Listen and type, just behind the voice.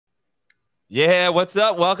Yeah, what's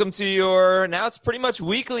up? Welcome to your, now it's pretty much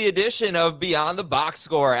weekly edition of Beyond the Box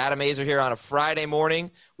Score. Adam Azer here on a Friday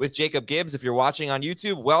morning with Jacob Gibbs. If you're watching on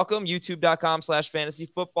YouTube, welcome,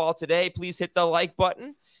 youtube.com/fantasyfootball. Today, please hit the like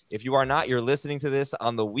button. If you are not, you're listening to this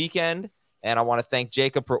on the weekend. And I want to thank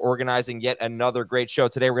Jacob for organizing yet another great show.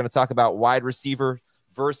 Today, we're going to talk about wide receiver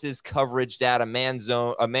versus coverage data, man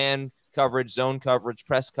coverage, zone coverage,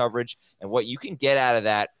 press coverage, and what you can get out of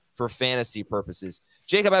that for fantasy purposes.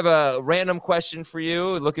 Jacob, I have a random question for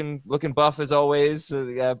you. Looking buff as always,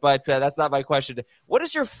 but that's not my question. What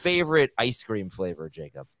is your favorite ice cream flavor,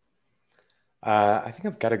 Jacob? I think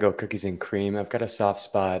I've got to go cookies and cream. I've got a soft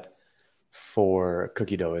spot for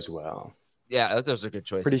cookie dough as well. Yeah, those are good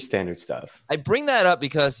choices. Pretty standard stuff. I bring that up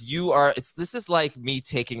because this is like me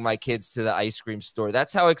taking my kids to the ice cream store.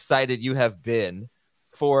 That's how excited you have been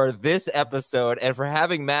for this episode and for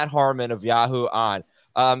having Matt Harmon of Yahoo on.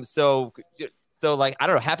 So like, I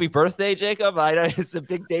don't know, happy birthday, Jacob. I know it's a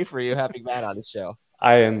big day for you having Matt on the show.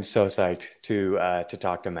 I am so psyched to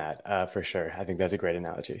talk to Matt for sure. I think that's a great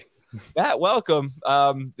analogy. Matt, welcome.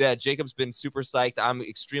 Yeah, Jacob's been super psyched. I'm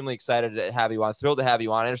extremely excited to have you on. Thrilled to have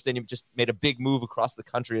you on. I understand you just made a big move across the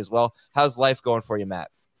country as well. How's life going for you,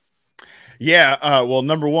 Matt? Yeah, well,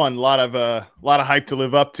 number one, a lot of hype to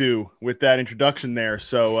live up to with that introduction there.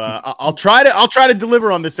 So I'll try to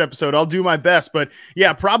deliver on this episode. I'll do my best. But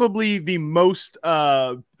yeah, probably the most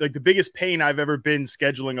like the biggest pain I've ever been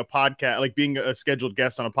scheduling a podcast, like being a scheduled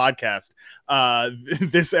guest on a podcast.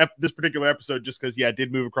 This particular episode, just because I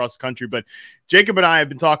did move across the country. But Jacob and I have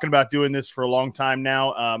been talking about doing this for a long time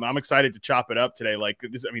now. I'm excited to chop it up today. Like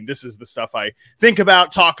this, I mean, this is the stuff I think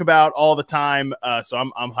about, talk about all the time. So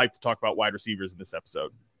I'm hyped to talk about wide receivers in this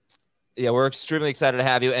episode. Yeah, we're extremely excited to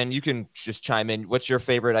have you, and you can just chime in. What's your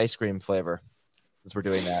favorite ice cream flavor? Since we're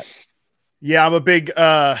doing that. Yeah, I'm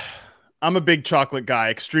a big chocolate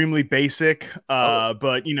guy, extremely basic.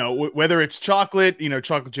 But you know, whether it's chocolate,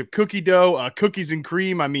 chocolate chip cookie dough, cookies and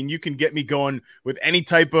cream. I mean, you can get me going with any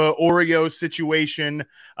type of Oreo situation.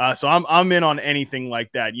 So I'm in on anything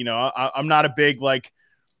like that. I'm not a big like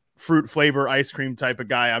fruit flavor ice cream type of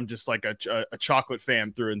guy. I'm just like a chocolate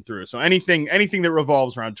fan through and through. So anything that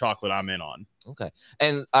revolves around chocolate, I'm in on. Okay.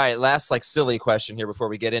 And all right, last like silly question here before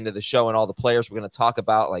we get into the show and all the players we're going to talk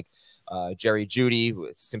about, like Jerry Jeudy,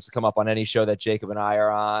 it seems to come up on any show that Jacob and I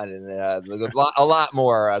are on, and a lot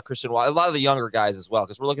more Christian, a lot of the younger guys as well,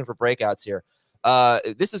 because we're looking for breakouts here.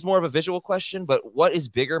 This is more of a visual question, but what is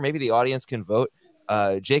bigger? Maybe the audience can vote.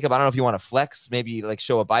 Jacob, I don't know if you want to flex, maybe like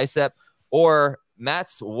show a bicep, or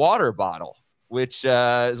Matt's water bottle, which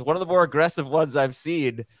is one of the more aggressive ones I've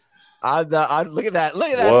seen. Look at that!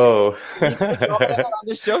 Whoa! On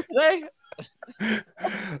the show today.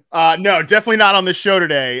 No, definitely not on the show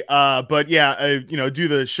today. But yeah, do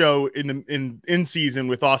the show in season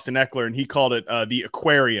with Austin Eckler, and he called it the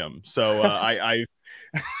aquarium. So I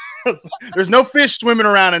there's no fish swimming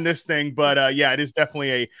around in this thing, but yeah, it is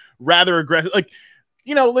definitely a rather aggressive. Like,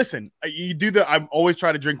 listen, I always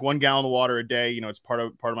try to drink 1 gallon of water a day. It's part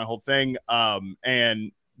of my whole thing.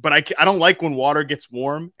 But I don't like when water gets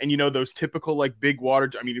warm, and those typical like big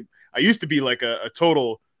water. I mean, I used to be like a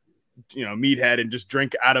total meathead and just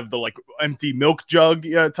drink out of the like empty milk jug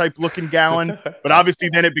type looking gallon. But obviously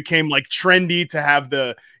then it became like trendy to have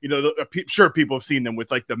sure, people have seen them with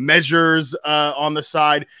like the measures on the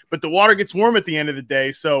side, but the water gets warm at the end of the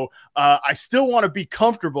day. So I still want to be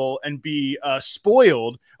comfortable and be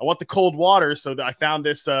spoiled. I want the cold water. So that I found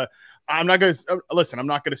this, I'm not going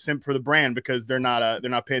to simp for the brand because they're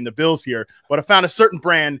not paying the bills here, but I found a certain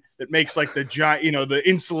brand that makes like the giant, the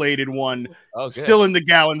insulated one, still in the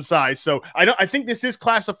gallon size. So I think this is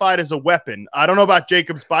classified as a weapon. I don't know about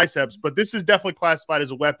Jacob's biceps, but this is definitely classified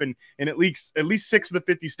as a weapon in at least 6 of the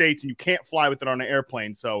 50 states, and you can't fly with it on an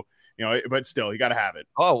airplane. So, but still, you got to have it.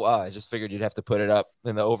 Oh, I just figured you'd have to put it up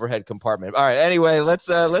in the overhead compartment. All right. Anyway, let's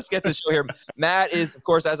get the show here. Matt is, of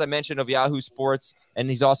course, as I mentioned, of Yahoo Sports, and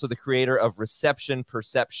he's also the creator of Reception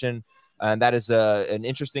Perception. And that is an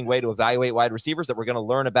interesting way to evaluate wide receivers that we're going to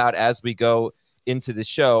learn about as we go into the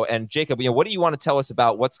show. And Jacob, what do you want to tell us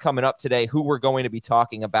about what's coming up today, who we're going to be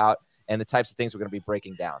talking about, and the types of things we're going to be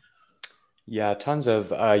breaking down? Yeah, tons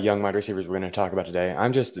of young wide receivers we're going to talk about today.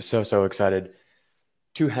 I'm just so excited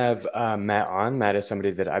to have Matt on. Matt is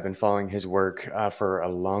somebody that I've been following his work for a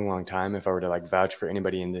long time. If I were to like vouch for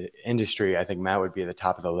anybody in the industry, I think Matt would be at the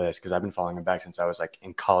top of the list, because I've been following him back since I was like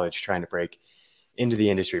in college trying to break into the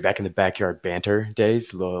industry, back in the backyard banter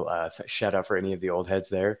days. A little shout out for any of the old heads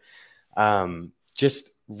there. Just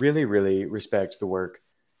really respect the work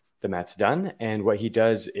that Matt's done. And what he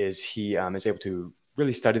does is he is able to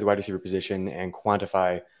really study the wide receiver position and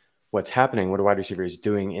quantify what's happening, what a wide receiver is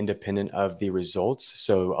doing independent of the results.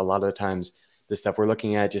 So a lot of the times the stuff we're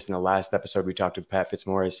looking at, just in the last episode, we talked with Pat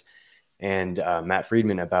Fitzmaurice and Matt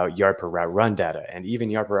Friedman about yard per route run data. And even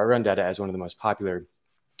yard per route run data as one of the most popular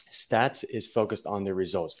stats is focused on the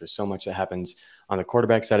results. There's so much that happens on the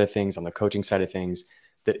quarterback side of things, on the coaching side of things,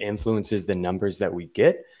 that influences the numbers that we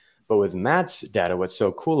get. But with Matt's data, what's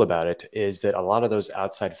so cool about it is that a lot of those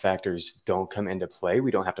outside factors don't come into play.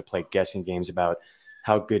 We don't have to play guessing games about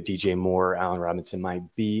how good DJ Moore or Allen Robinson might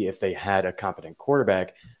be if they had a competent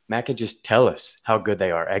quarterback. Matt can just tell us how good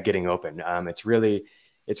they are at getting open. It's really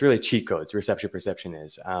cheat codes. Reception perception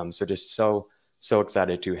is. So just so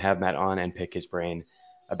excited to have Matt on and pick his brain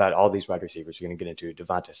about all these wide receivers. We're going to get into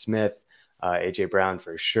Devonta Smith, AJ Brown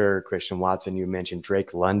for sure, Christian Watson. You mentioned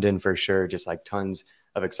Drake London for sure. Just like tons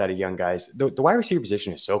of excited young guys. The wide receiver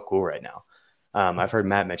position is so cool right now. I've heard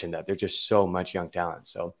Matt mention that. There's just so much young talent.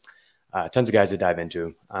 So tons of guys to dive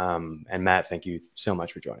into. And Matt, thank you so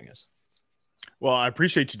much for joining us. Well, I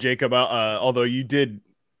appreciate you, Jacob. Although you did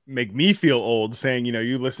make me feel old saying,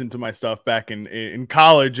 you listened to my stuff back in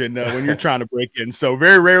college and when you're trying to break in. So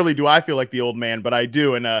very rarely do I feel like the old man, but I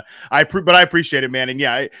do. And I appreciate it, man. And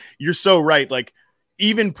yeah, you're so right. Like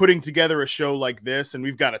even putting together a show like this, and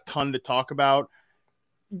we've got a ton to talk about.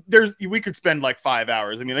 We could spend like 5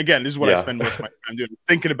 hours. I mean, again, this is what I spend most of my time doing,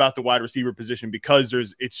 thinking about the wide receiver position because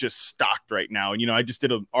it's just stocked right now. And, I just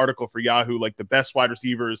did an article for Yahoo, like the best wide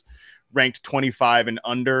receivers ranked 25 and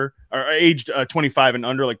under, or aged 25 and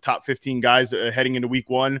under, like top 15 guys heading into week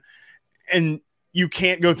 1. And you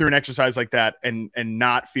can't go through an exercise like that and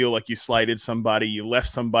not feel like you slighted somebody, you left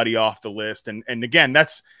somebody off the list. And again,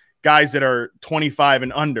 that's guys that are 25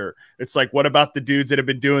 and under. It's like, what about the dudes that have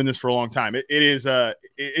been doing this for a long time? It's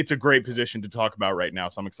a great position to talk about right now.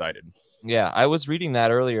 So I'm excited. Yeah, I was reading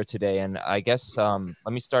that earlier today, and I guess let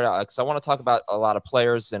me start out because I want to talk about a lot of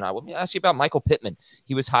players, and let me ask you about Michael Pittman.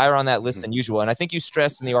 He was higher on that list than usual, and I think you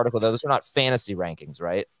stressed in the article that those are not fantasy rankings,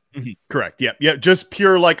 right? Mm-hmm. Correct. Yeah. Just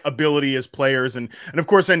pure like ability as players. And of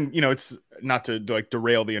course, then, it's not to like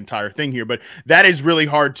derail the entire thing here, but that is really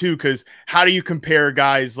hard too. Cause how do you compare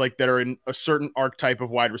guys like that are in a certain archetype of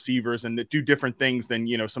wide receivers and that do different things than,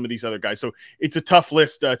 some of these other guys. So it's a tough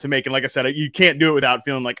list to make. And like I said, you can't do it without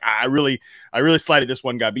feeling like I really slighted this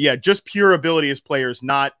one guy, but yeah, just pure ability as players,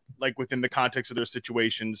 not like within the context of their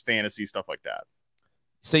situations, fantasy, stuff like that.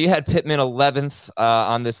 So you had Pittman 11th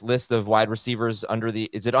on this list of wide receivers under the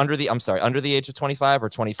age of 25 or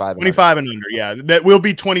 25? 25 and under. Yeah, that will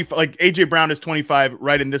be 25. Like AJ Brown is 25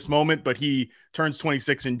 right in this moment, but he turns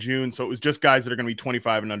 26 in June. So it was just guys that are going to be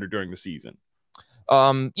 25 and under during the season.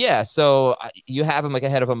 Yeah. So you have him like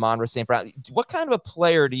ahead of Amon-Ra St. Brown. What kind of a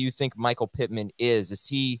player do you think Michael Pittman is? Is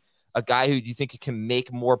he a guy who do you think can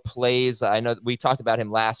make more plays? I know we talked about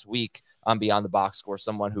him last week on Beyond the Box Score,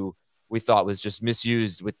 someone who we thought was just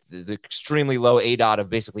misused with the extremely low ADOT of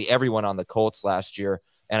basically everyone on the Colts last year.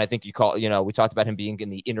 And I think we talked about him being in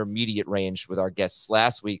the intermediate range with our guests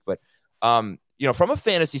last week. But, from a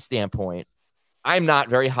fantasy standpoint, I'm not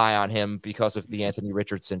very high on him because of the Anthony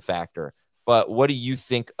Richardson factor. But what do you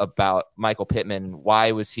think about Michael Pittman?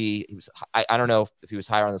 Why was he was, I don't know if he was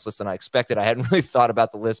higher on this list than I expected. I hadn't really thought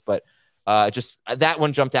about the list, but just that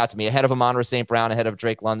one jumped out to me ahead of Amon-Ra St. Brown, ahead of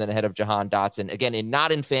Drake London, ahead of Jahan Dotson. Again,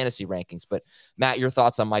 not in fantasy rankings, but Matt, your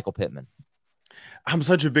thoughts on Michael Pittman? I'm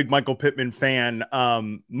such a big Michael Pittman fan,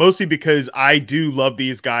 mostly because I do love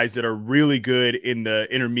these guys that are really good in the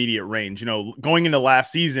intermediate range. Going into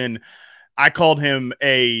last season, I called him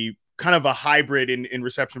a kind of a hybrid in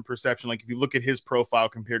reception perception. Like if you look at his profile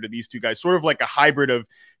compared to these two guys, sort of like a hybrid of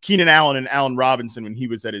Keenan Allen and Allen Robinson when he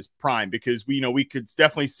was at his prime, because we could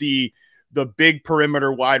definitely see the big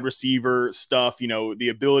perimeter wide receiver stuff, the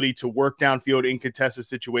ability to work downfield in contested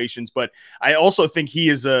situations. But I also think he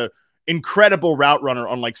is a incredible route runner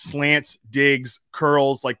on like slants, digs,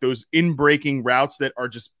 curls, like those in-breaking routes that are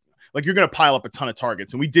just like you're going to pile up a ton of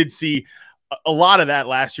targets. And we did see a lot of that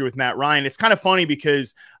last year with Matt Ryan. It's kind of funny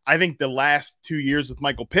because I think the last 2 years with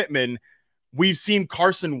Michael Pittman, we've seen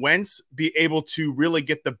Carson Wentz be able to really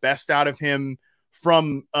get the best out of him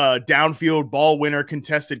from a downfield ball winner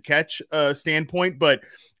contested catch standpoint. But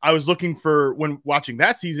I was looking for, when watching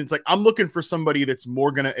that season, it's like I'm looking for somebody that's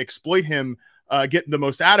more going to exploit him, get the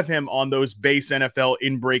most out of him on those base NFL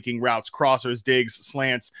in-breaking routes, crossers, digs,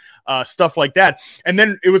 slants, stuff like that. And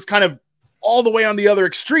then it was kind of all the way on the other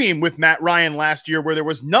extreme with Matt Ryan last year, where there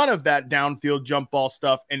was none of that downfield jump ball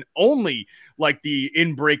stuff and only like the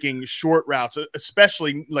in-breaking short routes,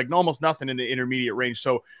 especially like almost nothing in the intermediate range.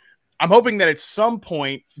 So I'm hoping that at some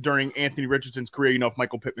point during Anthony Richardson's career, if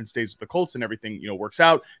Michael Pittman stays with the Colts and everything, works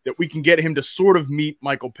out, that we can get him to sort of meet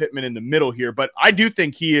Michael Pittman in the middle here. But I do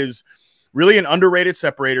think he is really an underrated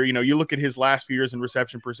separator. You look at his last few years in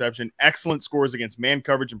reception perception, excellent scores against man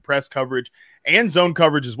coverage and press coverage and zone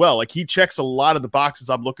coverage as well. Like, he checks a lot of the boxes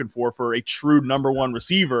I'm looking for a true number one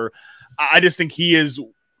receiver. I just think he is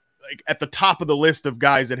like at the top of the list of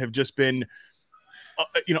guys that have just been,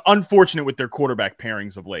 unfortunate with their quarterback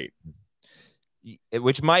pairings of late.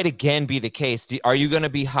 Which might again be the case. Are you going to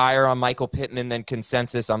be higher on Michael Pittman than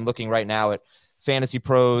consensus? I'm looking right now at Fantasy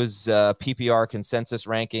Pros PPR consensus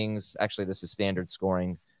rankings. Actually, this is standard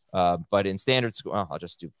scoring, but in standard score, I'll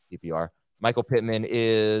just do PPR. Michael Pittman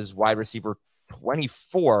is wide receiver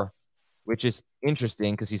 24, which is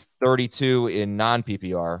interesting because he's 32 in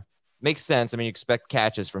non-PPR. Makes sense. I mean, you expect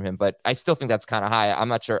catches from him, but I still think that's kind of high. I'm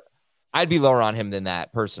not sure. I'd be lower on him than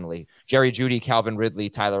that personally. Jerry Jeudy, Calvin Ridley,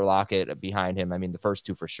 Tyler Lockett behind him. I mean, the first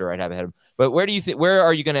two for sure I'd have ahead of him. But where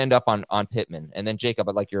are you going to end up on Pittman? And then Jacob,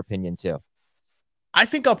 I'd like your opinion too. I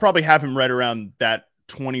think I'll probably have him right around that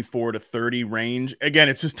 24 to 30 range. Again,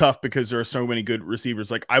 it's just tough because there are so many good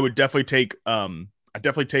receivers. Like, I would definitely take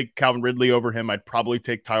Calvin Ridley over him. I'd probably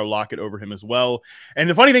take Tyler Lockett over him as well. And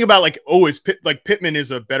the funny thing about Pittman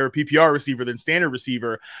is a better PPR receiver than standard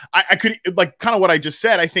receiver. I could, like, kind of what I just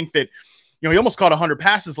said. I think that, he almost caught 100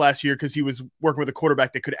 passes last year because he was working with a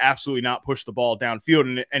quarterback that could absolutely not push the ball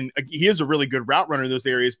downfield. And he is a really good route runner in those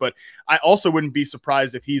areas, but I also wouldn't be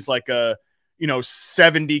surprised if he's like a,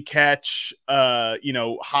 70 catch,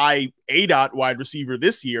 high ADOT wide receiver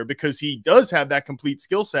this year, because he does have that complete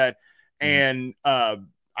skill set. And I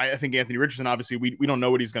think Anthony Richardson, obviously, we don't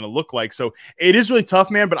know what he's going to look like. So it is really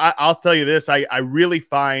tough, man. But I'll tell you this, I really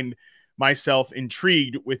find myself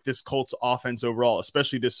intrigued with this Colts offense overall,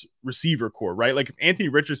 especially this receiver core, right? Like, if Anthony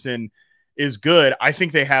Richardson is good, I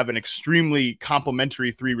think they have an extremely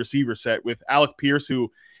complementary three receiver set with Alec Pierce,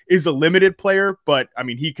 who is a limited player, but I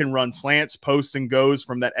mean, he can run slants, posts, and goes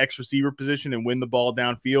from that X receiver position and win the ball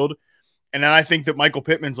downfield. And then I think that Michael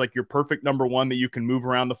Pittman's like your perfect number one that you can move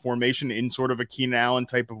around the formation in sort of a Keenan Allen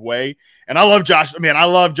type of way. And I love Josh. I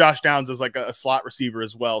love Josh Downs as like a slot receiver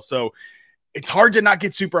as well. So it's hard to not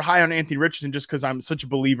get super high on Anthony Richardson just because I'm such a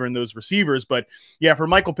believer in those receivers. But yeah, for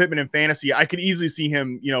Michael Pittman in fantasy, I could easily see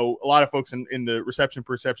him, a lot of folks in the reception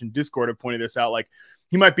perception Discord have pointed this out. Like,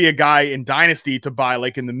 he might be a guy in Dynasty to buy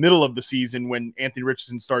like in the middle of the season when Anthony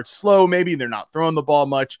Richardson starts slow, maybe they're not throwing the ball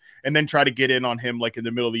much, and then try to get in on him like in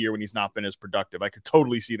the middle of the year when he's not been as productive. I could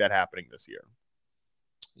totally see that happening this year.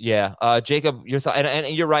 Yeah. Jacob, your thought,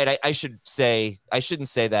 and you're right. I shouldn't say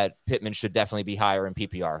that Pittman should definitely be higher in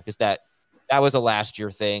PPR, because that was a last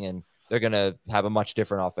year thing, and they're going to have a much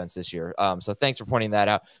different offense this year. So thanks for pointing that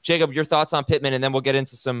out. Jacob, your thoughts on Pittman, and then we'll get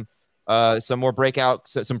into some more breakout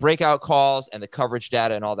calls and the coverage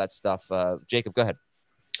data and all that stuff. Jacob, go ahead.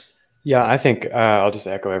 Yeah, I think I'll just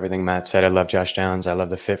echo everything Matt said. I love Josh Downs. I love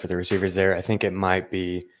the fit for the receivers there. I think it might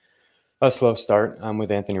be a slow start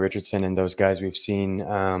with Anthony Richardson and those guys we've seen.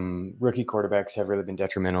 Rookie quarterbacks have really been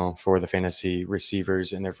detrimental for the fantasy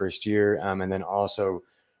receivers in their first year. And then also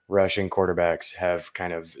rushing quarterbacks have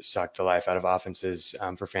kind of sucked the life out of offenses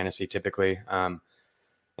for fantasy typically.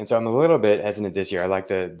 And so I'm a little bit hesitant this year. I like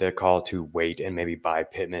the call to wait and maybe buy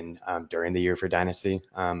Pittman during the year for Dynasty.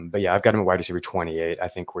 But yeah, I've got him at wide receiver 28. I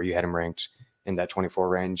think where you had him ranked in that 24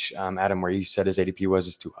 range. Adam, where you said his ADP was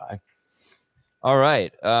is too high. All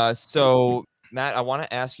right. So Matt, I want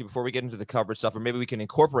to ask you before we get into the coverage stuff, or maybe we can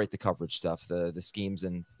incorporate the coverage stuff, the schemes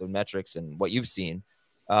and the metrics and what you've seen.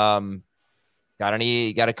 Got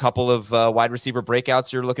a couple of wide receiver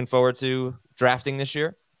breakouts you're looking forward to drafting this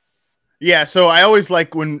year? Yeah, so I always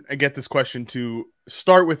like when I get this question to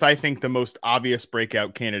start with, I think, the most obvious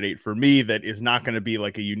breakout candidate for me that is not going to be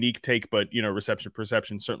like a unique take, but, reception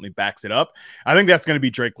perception certainly backs it up. I think that's going to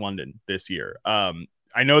be Drake London this year.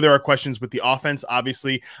 I know there are questions with the offense,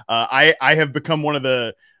 obviously. I have become one of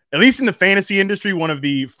the, at least in the fantasy industry, one of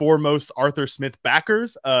the foremost Arthur Smith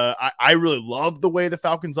backers. I really love the way the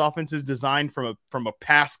Falcons offense is designed from a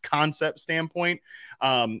pass concept standpoint.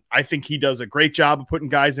 I think he does a great job of putting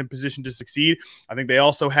guys in position to succeed. I think they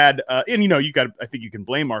also had, I think you can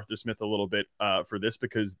blame Arthur Smith a little bit for this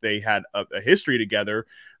because they had a history together,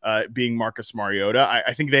 being Marcus Mariota.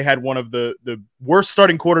 I think they had one of the worst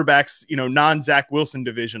starting quarterbacks, non-Zach Wilson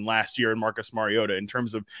division last year in Marcus Mariota in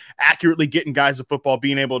terms of accurately getting guys the football,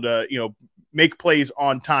 being able to, make plays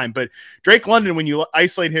on time. But Drake London, when you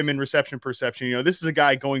isolate him in reception perception, this is a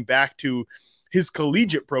guy going back to his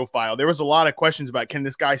collegiate profile, there was a lot of questions about, can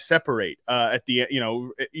this guy separate at the,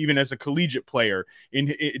 even as a collegiate player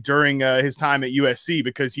during his time at USC,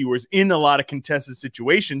 because he was in a lot of contested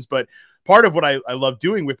situations. But part of what I love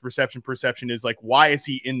doing with reception perception is like, why is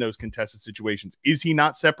he in those contested situations? Is he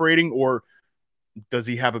not separating, or does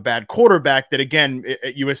he have a bad quarterback that, again,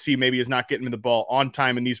 at USC maybe is not getting him the ball on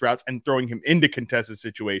time in these routes and throwing him into contested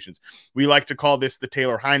situations? We like to call this the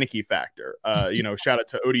Taylor Heineke factor. Shout out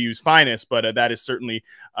to ODU's finest, but that is certainly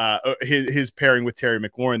his pairing with Terry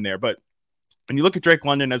McLaurin there. But when you look at Drake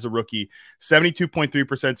London as a rookie,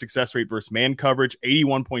 72.3% success rate versus man coverage,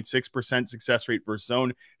 81.6% success rate versus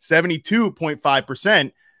zone,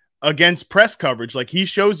 72.5% against press coverage. Like, he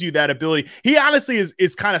shows you that ability. He honestly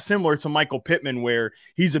is kind of similar to Michael Pittman, where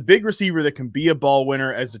he's a big receiver that can be a ball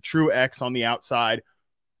winner as a true X on the outside,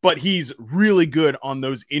 but he's really good on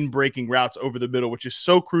those in-breaking routes over the middle, which is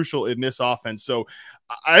so crucial in this offense. So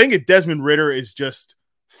I think if Desmond Ridder is just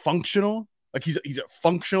functional, like he's a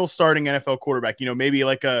functional starting NFL quarterback, maybe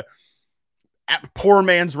like a poor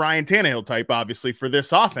man's Ryan Tannehill type, obviously, for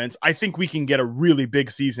this offense, I think we can get a really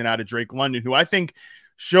big season out of Drake London, who I think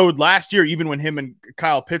showed last year, even when him and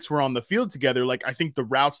Kyle Pitts were on the field together, like, I think the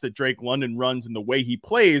routes that Drake London runs and the way he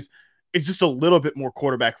plays is just a little bit more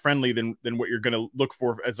quarterback friendly than what you're going to look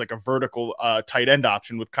for as like a vertical tight end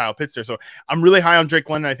option with Kyle Pitts there. So I'm really high on Drake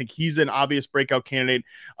London. I think he's an obvious breakout candidate.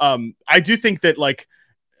 I do think that, like,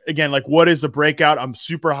 again, like, what is a breakout? I'm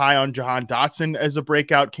super high on Jahan Dotson as a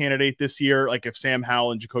breakout candidate this year. Like, if Sam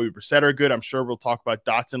Howell and Jacoby Brissett are good, I'm sure we'll talk about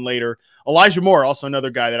Dotson later. Elijah Moore, also another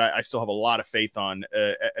guy that I still have a lot of faith on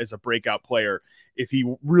as a breakout player if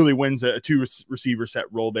he really wins a two receiver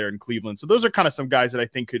set role there in Cleveland. So those are kind of some guys that I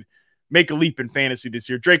think could make a leap in fantasy this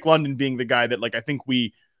year. Drake London being the guy that, like, I think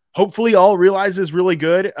we hopefully all realize is really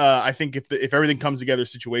good. I think if everything comes together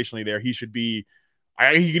situationally there, he should be,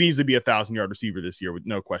 he could easily be 1,000-yard receiver this year with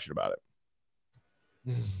no question about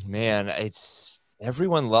it. Man, it's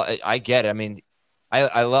everyone. I get it. I mean,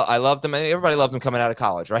 I love them. Everybody loved him coming out of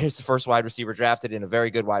college, right? He's the first wide receiver drafted in a very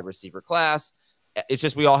good wide receiver class. It's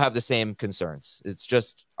just we all have the same concerns. It's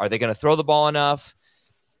just, are they going to throw the ball enough?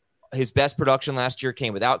 His best production last year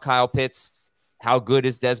came without Kyle Pitts. How good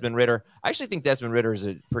is Desmond Ridder? I actually think Desmond Ridder is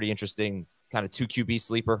a pretty interesting kind of 2 QB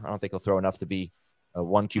sleeper. I don't think he'll throw enough to be a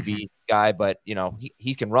 1 QB guy, but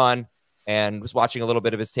he can run. And was watching a little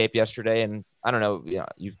bit of his tape yesterday, and I don't know,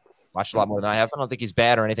 you watched a lot more than I have. I don't think he's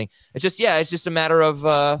bad or anything. It's just a matter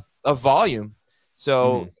of volume.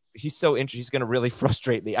 So he's so interesting. He's going to really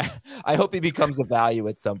frustrate me. I hope he becomes a value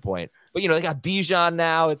at some point. But they got Bijan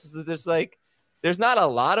now. There's not a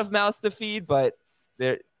lot of mouths to feed, but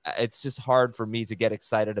it's just hard for me to get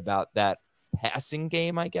excited about that passing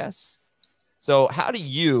game, I guess. So how do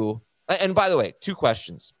you? And by the way, 2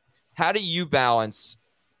 questions. How do you balance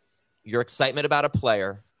your excitement about a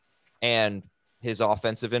player and his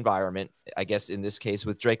offensive environment, I guess in this case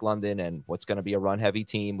with Drake London and what's going to be a run-heavy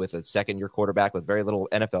team with a second-year quarterback with very little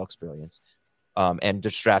NFL experience, and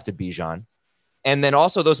just drafted Bijan? And then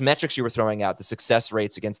also those metrics you were throwing out, the success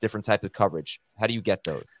rates against different types of coverage. How do you get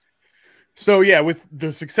those? So, yeah, with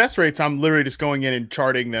the success rates, I'm literally just going in and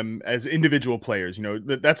charting them as individual players.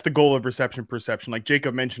 That's the goal of reception perception. Like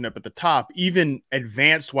Jacob mentioned up at the top, even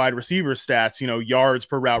advanced wide receiver stats, yards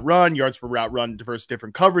per route run, diverse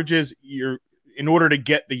different coverages. In order to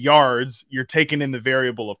get the yards, you're taking in the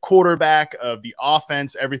variable of quarterback, of the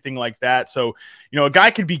offense, everything like that. So, a guy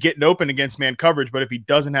could be getting open against man coverage, but if he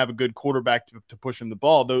doesn't have a good quarterback to push him the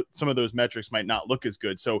ball, some of those metrics might not look as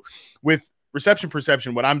good. So with reception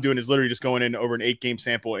perception, what I'm doing is literally just going in over an 8-game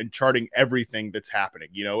sample and charting everything that's happening.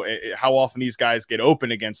 How often these guys get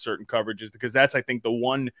open against certain coverages, because that's, I think, the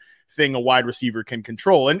one thing a wide receiver can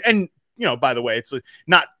control. And by the way, it's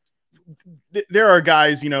not, there are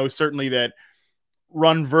guys, certainly that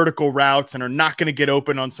run vertical routes and are not going to get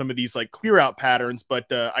open on some of these like clear out patterns.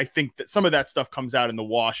 But I think that some of that stuff comes out in the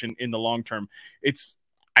wash in the long term.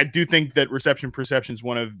 I do think that reception perception is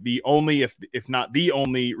one of the only, if not the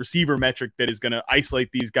only, receiver metric that is going to isolate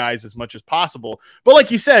these guys as much as possible. But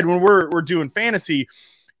like you said, when we're doing fantasy,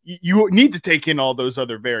 you need to take in all those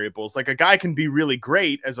other variables. Like, a guy can be really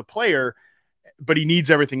great as a player, but he needs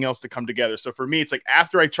everything else to come together. So for me, it's like,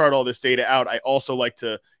 after I chart all this data out, I also like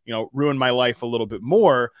to, ruin my life a little bit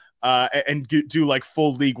more and do like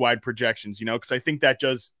full league wide projections, because I think that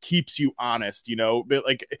just keeps you honest, but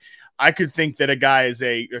like, I could think that a guy is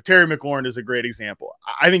Terry McLaurin is a great example.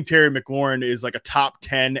 I think Terry McLaurin is like a top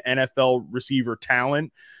 10 NFL receiver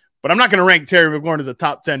talent, But I'm not going to rank Terry McLaurin as a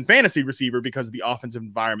top 10 fantasy receiver because of the offensive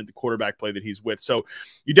environment, the quarterback play that he's with. So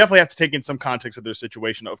you definitely have to take in some context of their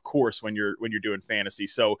situation, of course, when you're doing fantasy.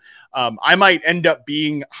 So I might end up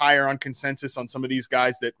being higher on consensus on some of these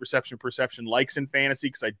guys that reception perception likes in fantasy,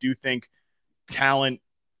 because I do think talent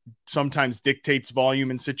sometimes dictates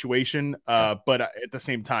volume and situation. But at the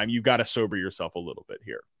same time, you got to sober yourself a little bit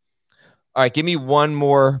here. All right, give me one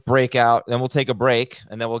more breakout, then we'll take a break,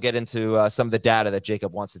 and then we'll get into some of the data that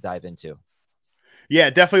Jacob wants to dive into. Yeah,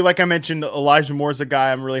 definitely. Like I mentioned, Elijah Moore is a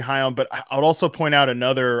guy I'm really high on, but I would also point out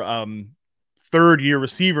another third-year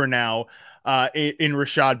receiver now in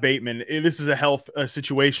Rashad Bateman. This is a health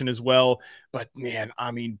situation as well, but man,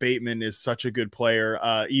 I mean, Bateman is such a good player.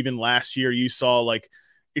 Even last year, you saw, like,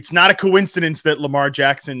 it's not a coincidence that Lamar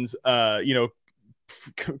Jackson's,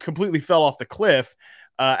 completely fell off the cliff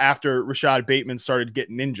after Rashad Bateman started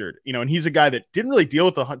getting injured, and he's a guy that didn't really deal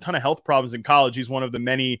with a ton of health problems in college. He's one of the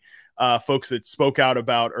many folks that spoke out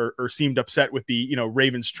about or seemed upset with the,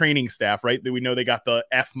 Ravens training staff, right? That we know they got the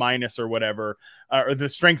F- or whatever, or the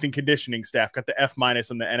strength and conditioning staff got the F- on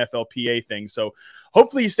the NFLPA thing. So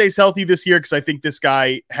hopefully he stays healthy this year, because I think this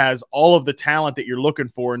guy has all of the talent that you're looking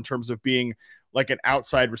for in terms of being like an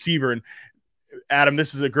outside receiver. And Adam,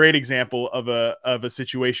 this is a great example of a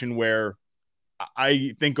situation where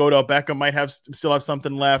I think Odell Beckham might still have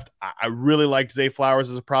something left. I really liked Zay Flowers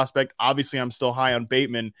as a prospect. Obviously, I'm still high on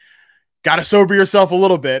Bateman. Got to sober yourself a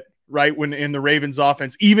little bit, right, when in the Ravens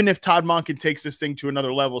offense, even if Todd Monken takes this thing to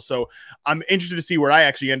another level. So I'm interested to see where I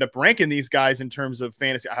actually end up ranking these guys in terms of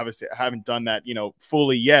fantasy. I haven't done that,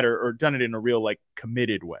 fully yet, or done it in a real, like,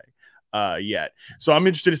 committed way yet. So I'm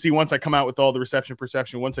interested to see, once I come out with all the reception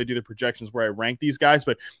perception, once I do the projections, where I rank these guys.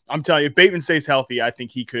 But I'm telling you, if Bateman stays healthy, I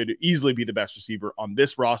think he could easily be the best receiver on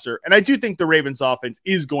this roster. And I do think the Ravens offense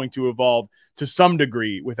is going to evolve to some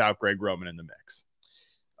degree without Greg Roman in the mix.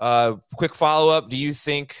 Quick follow-up. Do you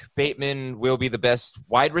think Bateman will be the best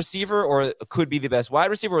wide receiver, or could be the best wide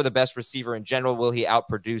receiver, or the best receiver in general? Will he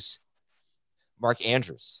outproduce Mark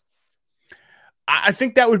Andrews? I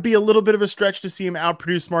think that would be a little bit of a stretch to see him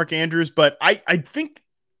outproduce Mark Andrews, but I think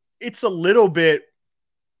it's a little bit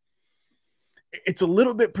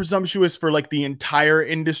presumptuous for, like, the entire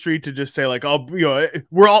industry to just say, like, oh,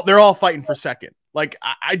 they're all fighting for second. Like,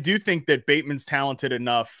 I do think that Bateman's talented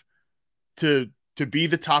enough to be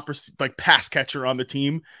the top, like, pass catcher on the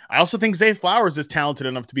team. I also think Zay Flowers is talented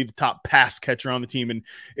enough to be the top pass catcher on the team. And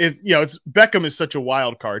if Beckham is such a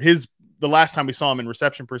wild card. The last time we saw him in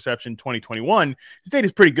reception perception 2021, his data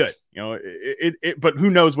is pretty good. But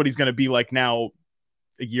who knows what he's going to be like now,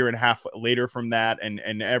 a year and a half later from that,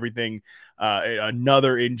 and everything,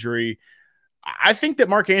 another injury. I think that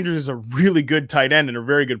Mark Andrews is a really good tight end and a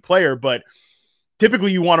very good player, but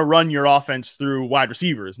typically you want to run your offense through wide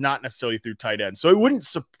receivers, not necessarily through tight ends. So it wouldn't,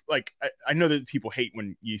 like, I know that people hate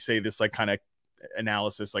when you say this, like, kind of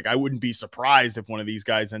analysis. Like, I wouldn't be surprised if one of these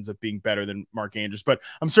guys ends up being better than Mark Andrews, but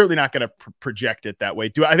I'm certainly not going to project it that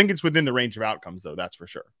way. I think it's within the range of outcomes, though. That's for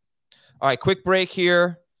sure. All right, quick break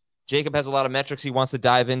here. Jacob has a lot of metrics he wants to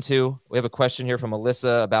dive into. We have a question here from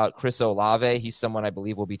Alyssa about Chris Olave. He's someone I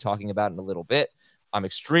believe we'll be talking about in a little bit. I'm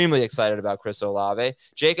extremely excited about Chris Olave.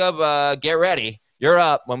 Jacob, get ready. You're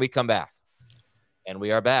up when we come back. And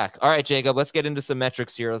we are back. All right, Jacob, let's get into some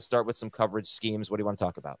metrics here. Let's start with some coverage schemes. What do you want to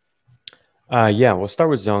talk about? Yeah, we'll start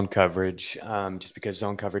with zone coverage, just because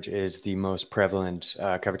zone coverage is the most prevalent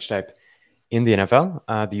coverage type in the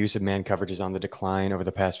NFL. The use of man coverage is on the decline over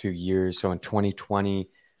the past few years. So in 2020,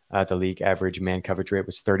 the league average man coverage rate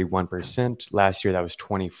was 31%. Last year, that was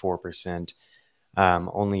 24%.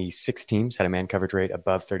 Only 6 teams had a man coverage rate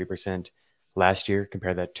above 30% last year.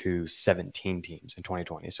 Compare that to 17 teams in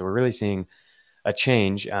 2020. So we're really seeing a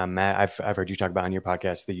change. Matt, I've heard you talk about on your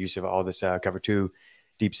podcast the use of all this cover 2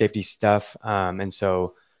 deep safety stuff. And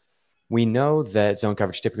so we know that zone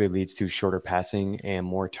coverage typically leads to shorter passing and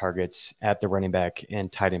more targets at the running back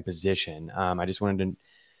and tight end position. I just wanted to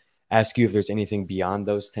ask you if there's anything beyond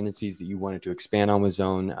those tendencies that you wanted to expand on with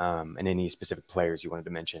zone, and any specific players you wanted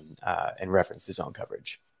to mention in reference to zone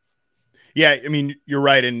coverage. Yeah, I mean, you're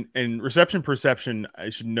right. And reception perception,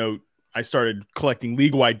 I should note, I started collecting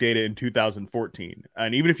league-wide data in 2014.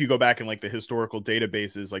 And even if you go back in, like, the historical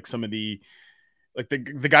databases, like some of the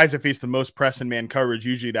guys that faced the most press and man coverage,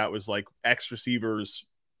 usually that was like X receivers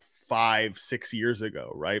 5-6 years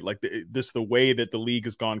ago, right? Like the way that the league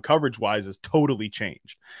has gone coverage-wise has totally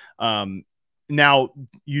changed. Now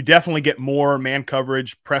you definitely get more man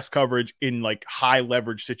coverage, press coverage in, like, high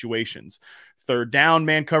leverage situations. Third down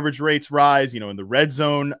man coverage rates rise, in the red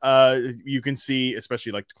zone. You can see,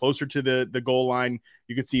 especially, like, closer to the goal line,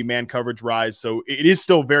 you can see man coverage rise. So it is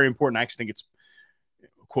still very important. I actually think it's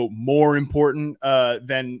quote more important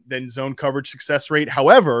than zone coverage success rate.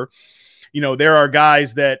 However, there are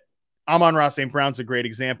guys that Amon-Ra St. Brown's a great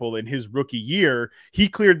example. In his rookie year, he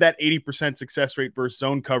cleared that 80% success rate versus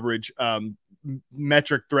zone coverage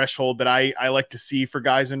metric threshold that I like to see for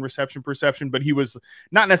guys in reception perception, but he was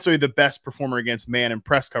not necessarily the best performer against man and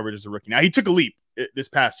press coverage as a rookie. Now, he took a leap this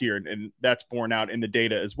past year, and that's borne out in the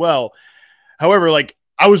data as well. However,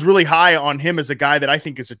 I was really high on him as a guy that I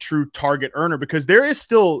think is a true target earner, because there is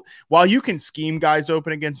still, while you can scheme guys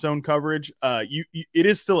open against zone coverage, it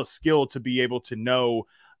is still a skill to be able to know.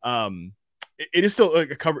 It is still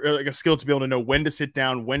a skill to be able to know when to sit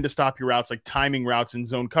down, when to stop your routes, like timing routes in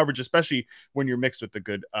zone coverage, especially when you're mixed with a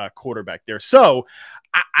good quarterback there. So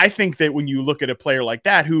I think that when you look at a player like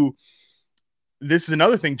that, this is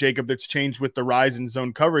another thing, Jacob, that's changed with the rise in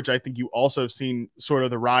zone coverage. I think you also have seen sort of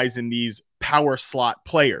the rise in these power slot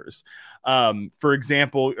players. For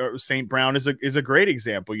example, St. Brown is a great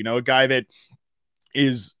example, a guy that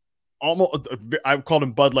is almost, I've called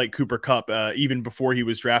him Bud Light Cooper Kupp, even before he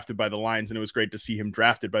was drafted by the Lions. And it was great to see him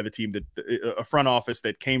drafted by the team a front office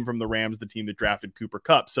that came from the Rams, the team that drafted Cooper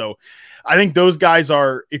Kupp. So I think those guys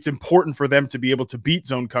it's important for them to be able to beat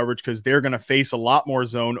zone coverage, because they're going to face a lot more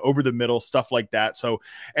zone over the middle, stuff like that. So,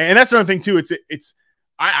 and that's another thing too.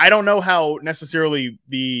 I don't know how necessarily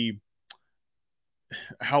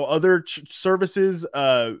how other services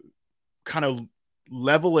kind of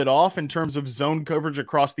level it off in terms of zone coverage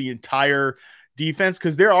across the entire defense,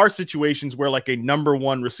 because there are situations where a number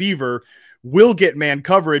one receiver will get man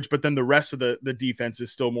coverage, but then the rest of the defense is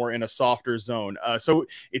still more in a softer zone. So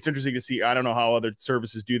it's interesting to see. I don't know how other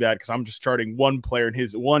services do that, because I'm just charting one player in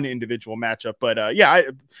his one individual matchup. But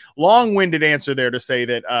long-winded answer there to say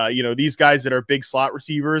that these guys that are big slot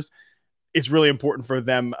receivers, it's really important for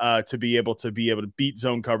them to be able to beat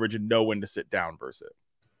zone coverage and know when to sit down versus it.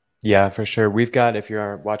 Yeah, for sure. We've got, if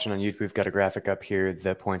you're watching on YouTube, we've got a graphic up here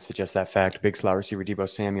that points to just that fact. Big slot receiver Deebo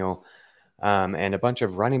Samuel, and a bunch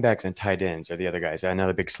of running backs and tight ends are the other guys.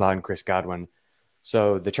 Another big slot and Chris Godwin.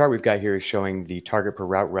 So the chart we've got here is showing the target per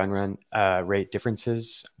route run rate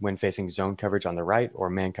differences when facing zone coverage on the right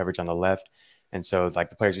or man coverage on the left. And so the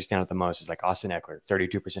players who stand out the most is Austin Eckler,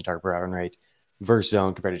 32% target per route run rate versus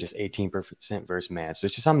zone compared to just 18% versus man. So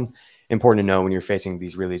it's just something important to know when you're facing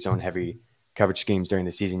these really zone heavy coverage schemes during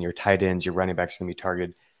the season. Your tight ends, your running backs are going to be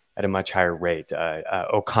targeted at a much higher rate.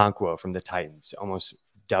 Okonkwo from the Titans, almost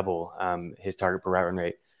double his target per route run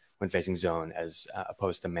rate when facing zone as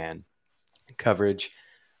opposed to man coverage.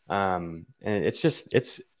 And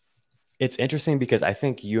it's interesting, because I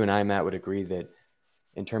think you and I, Matt, would agree that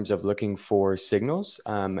in terms of looking for signals,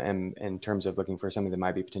 and in terms of looking for something that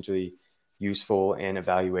might be potentially useful in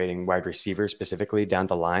evaluating wide receivers specifically down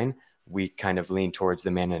the line, we kind of lean towards the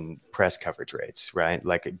man and press coverage rates, right?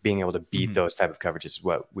 Being able to beat those type of coverages is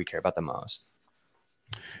what we care about the most.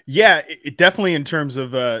 Yeah, it definitely, in terms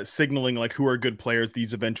of signaling who are good players,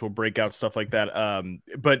 these eventual breakout stuff like that.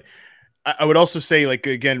 But I would also say,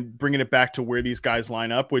 again, bringing it back to where these guys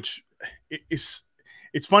line up, which it's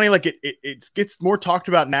funny, it gets more talked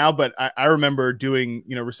about now, but I remember doing,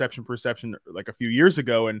 reception perception a few years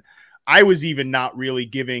ago, and I was even not really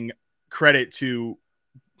giving credit to,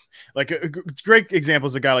 a great example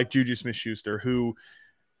is a guy like Juju Smith-Schuster, who,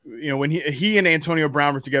 when he and Antonio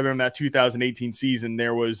Brown were together in that 2018 season,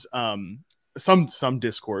 there was some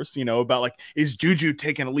discourse, about is Juju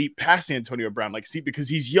taking a leap past Antonio Brown? Because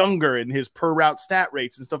he's younger and his per route stat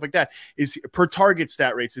rates and stuff like that, is per target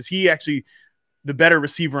stat rates. Is he actually the better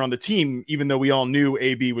receiver on the team, even though we all knew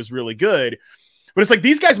AB was really good? But it's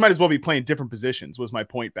these guys might as well be playing different positions, was my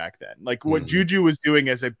point back then. What Juju was doing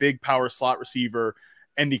as a big power slot receiver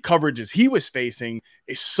and the coverages he was facing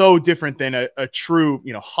is so different than a true,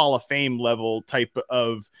 Hall of Fame level type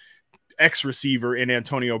of X receiver in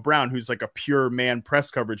Antonio Brown, who's a pure man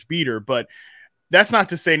press coverage beater. But that's not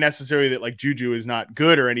to say necessarily that Juju is not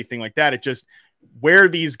good or anything like that. It just, where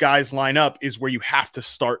these guys line up is where you have to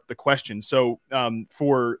start the question. So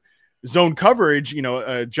for zone coverage,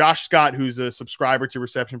 Josh Scott, who's a subscriber to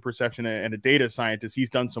Reception Perception and a data scientist, he's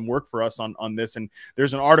done some work for us on this. And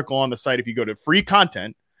there's an article on the site. If you go to free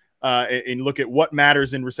content and look at what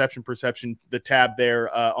matters in Reception Perception, the tab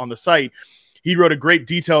there on the site, he wrote a great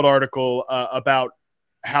detailed article about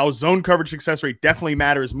how zone coverage success rate definitely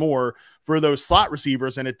matters more for those slot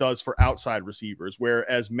receivers than it does for outside receivers,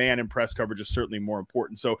 whereas man and press coverage is certainly more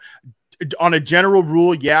important. So on a general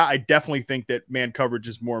rule, yeah, I definitely think that man coverage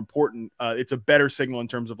is more important. It's a better signal in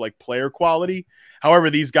terms of player quality.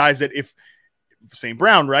 However, these guys that, if St.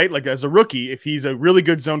 Brown, right, as a rookie, if he's a really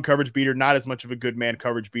good zone coverage beater, not as much of a good man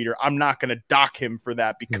coverage beater, I'm not going to dock him for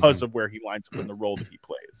that because of where he lines up in the role that he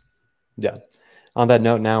plays. Yeah. On that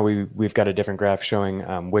note, now we've got a different graph showing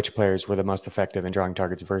which players were the most effective in drawing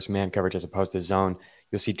targets versus man coverage as opposed to zone.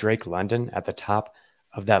 You'll see Drake London at the top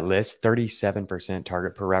of that list, 37%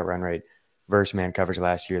 target per route run rate versus man coverage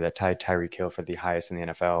last year. That tied Tyreek Hill for the highest in the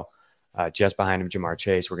NFL. Just behind him, Jamar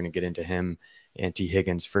Chase. We're going to get into him and Tee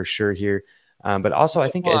Higgins for sure here. But also, I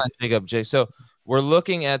think Jay. So we're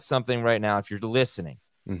looking at something right now. If you're listening,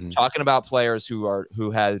 talking about players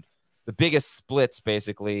who had the biggest splits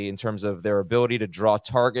basically in terms of their ability to draw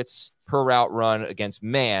targets per route run against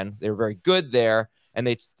man. They were very good there, and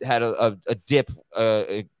they had a dip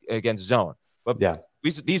against zone. But yeah,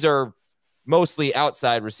 these are mostly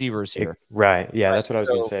outside receivers here. Right. Yeah, that's what I was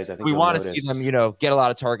going to say. Is I think we want to see them, get a lot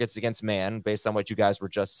of targets against man based on what you guys were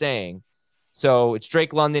just saying. So it's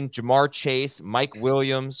Drake London, Jamar Chase, Mike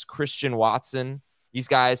Williams, Christian Watson. These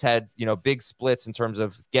guys had, big splits in terms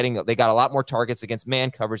of they got a lot more targets against man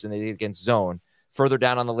coverage than they did against zone. Further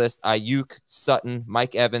down on the list, Aiyuk, Sutton,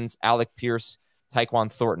 Mike Evans, Alec Pierce, Tyquan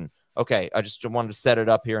Thornton. Okay, I just wanted to set it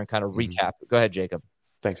up here and kind of recap. Go ahead, Jacob.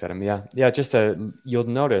 Thanks, Adam. Yeah. Just you'll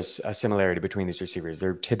notice a similarity between these receivers.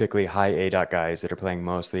 They're typically high A-dot guys that are playing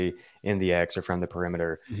mostly in the X or from the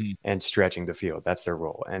perimeter and stretching the field. That's their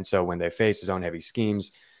role. And so when they face zone-heavy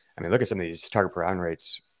schemes, I mean, look at some of these target per round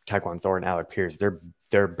rates. Tyquan Thornton, Alec Pierce,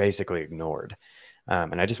 they're basically ignored.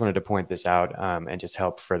 And I just wanted to point this out and just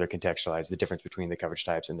help further contextualize the difference between the coverage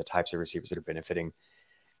types and the types of receivers that are benefiting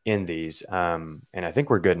in these. And I think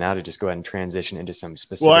we're good now to just go ahead and transition into some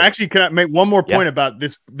specific. Well, actually, can I make one more point about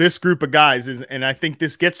this group of guys? And I think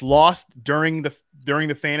this gets lost during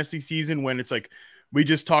the fantasy season when it's like we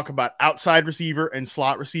just talk about outside receiver and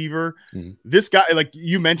slot receiver. This guy, like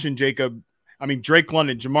you mentioned, Jacob. I mean, Drake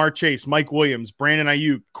London, Jamar Chase, Mike Williams, Brandon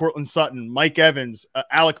Aiyuk, Cortland Sutton, Mike Evans,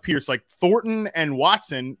 Alec Pierce, like Thornton and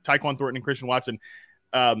Watson, Tyquan Thornton and Christian Watson,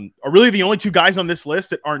 are really the only two guys on this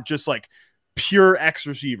list that aren't just like pure X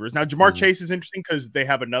receivers. Now, Jamar Chase is interesting because they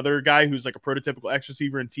have another guy who's like a prototypical X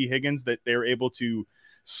receiver in Tee Higgins that they're able to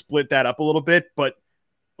split that up a little bit. But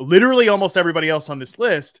literally almost everybody else on this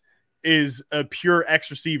list is a pure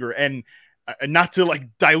X receiver. And not to like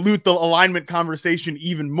dilute the alignment conversation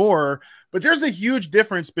even more, but there's a huge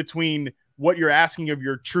difference between what you're asking of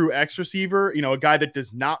your true X receiver, a guy that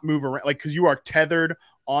does not move around, like, because you are tethered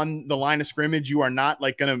on the line of scrimmage. You are not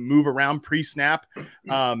like going to move around pre-snap.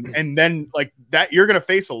 And then like that, you're going to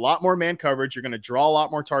face a lot more man coverage. You're going to draw a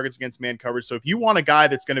lot more targets against man coverage. So if you want a guy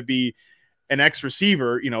that's going to be an X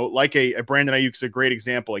receiver, like a Brandon Aiyuk's a great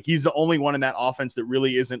example. Like he's the only one in that offense that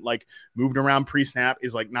really isn't like moved around pre-snap,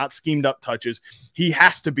 is like not schemed up touches. He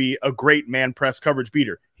has to be a great man press coverage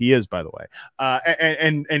beater. He is, by the way.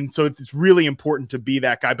 And so it's really important to be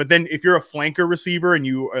that guy. But then if you're a flanker receiver and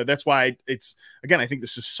that's why it's, again, I think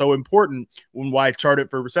this is so important why I chart it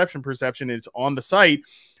for reception perception. It's on the site.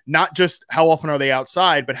 Not just how often are they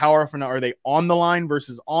outside, but how often are they on the line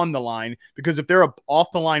versus on the line? Because if they're a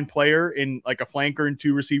off the line player in like a flanker and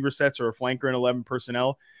 2 receiver sets or a flanker and 11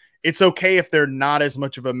 personnel, it's okay if they're not as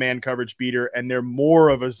much of a man coverage beater and they're more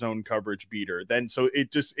of a zone coverage beater. Then so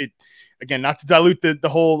it again, not to dilute the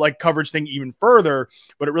whole like coverage thing even further,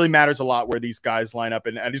 but it really matters a lot where these guys line up.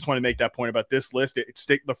 And I just want to make that point about this list.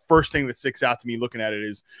 The first thing that sticks out to me looking at it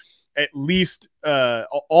is at least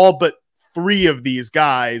all but 3 of these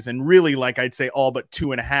guys, and really like I'd say all but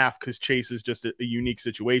 2.5 because Chase is just a unique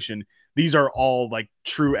situation. These are all like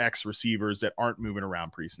true X receivers that aren't moving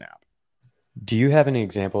around pre-snap. Do you have any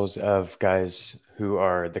examples of guys who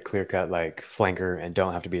are the clear-cut like flanker and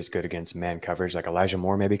don't have to be as good against man coverage? Like Elijah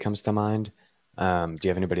Moore maybe comes to mind. Do you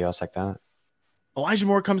have anybody else like that? Elijah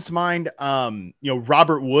Moore comes to mind.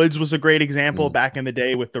 Robert Woods was a great example back in the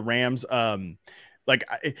day with the Rams. Like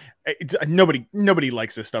nobody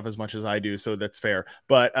likes this stuff as much as I do, so that's fair.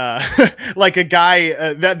 But like a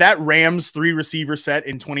guy that Rams 3 receiver set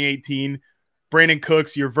in 2018, Brandon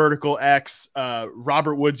Cooks, your vertical X,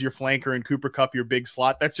 Robert Woods, your flanker, and Cooper Kupp, your big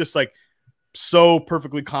slot. That's just like so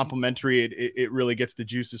perfectly complementary. It really gets the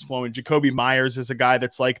juices flowing. Jacoby Myers is a guy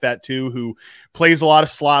that's like that too, who plays a lot of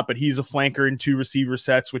slot, but he's a flanker in 2 receiver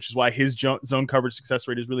sets, which is why his zone coverage success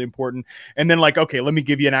rate is really important. And then like, okay, let me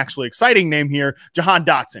give you an actually exciting name here. Jahan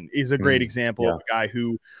Dotson is a great example of a guy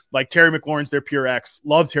who, like Terry McLaurin's their pure X.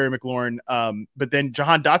 Love Terry McLaurin. But then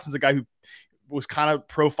Jahan Dotson's a guy who was kind of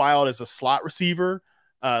profiled as a slot receiver.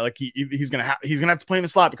 Like he's gonna have to play in the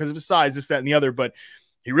slot because of his size, this, that, and the other. But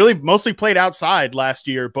he really mostly played outside last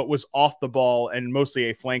year, but was off the ball and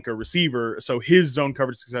mostly a flanker receiver. So his zone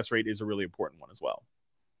coverage success rate is a really important one as well.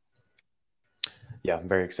 Yeah,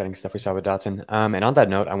 very exciting stuff we saw with Dotson. And on that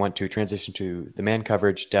note, I want to transition to the man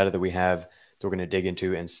coverage data that we have that we're going to dig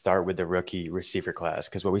into and start with the rookie receiver class.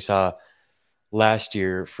 Because what we saw last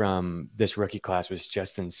year from this rookie class was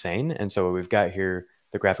just insane. And so what we've got here,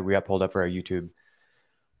 the graphic we got pulled up for our YouTube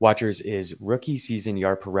watchers, is rookie season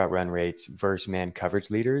yard per route run rates versus man coverage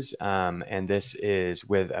leaders. And this is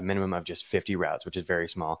with a minimum of just 50 routes, which is very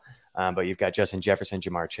small. But you've got Justin Jefferson,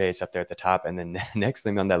 Jamar Chase up there at the top. And then the next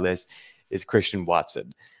thing on that list is Christian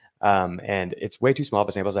Watson. And it's way too small of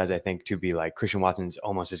a sample size, I think, to be like Christian Watson's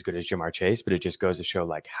almost as good as Jamar Chase, but it just goes to show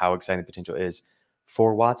like how exciting the potential is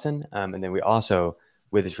for Watson. And then we also,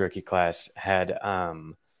 with this rookie class, had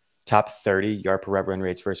top 30 yard per route run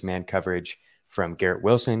rates versus man coverage from Garrett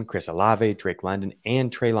Wilson, Chris Olave, Drake London, and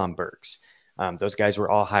Treylon Burks. Those guys were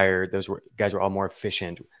all higher. Guys were all more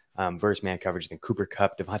efficient versus man coverage than Cooper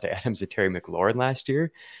Kupp, Devontae Adams, and Terry McLaurin last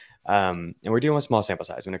year. And we're dealing with small sample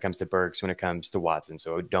size when it comes to Burks, when it comes to Watson.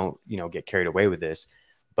 So don't, get carried away with this.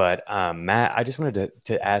 But Matt, I just wanted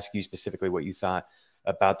to ask you specifically what you thought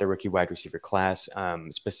about the rookie wide receiver class,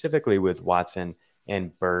 specifically with Watson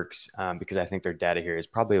and Burks, because I think their data here is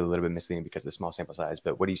probably a little bit misleading because of the small sample size.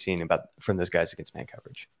 But what are you seeing from those guys against man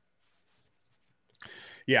coverage?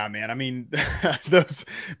 Yeah, man. I mean,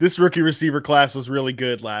 this rookie receiver class was really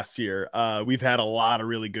good last year. We've had a lot of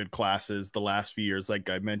really good classes the last few years, like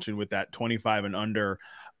I mentioned with that 25 and under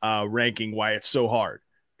ranking, why it's so hard.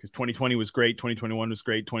 Because 2020 was great, 2021 was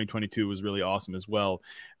great, 2022 was really awesome as well.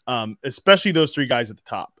 Especially those three guys at the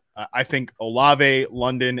top. I think Olave,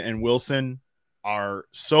 London, and Wilson are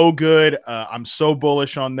so good. I'm so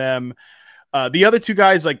bullish on them. The other two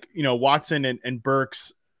guys, like, Watson and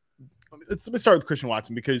Burks, let me start with Christian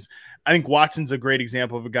Watson, because I think Watson's a great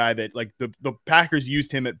example of a guy that, like, the Packers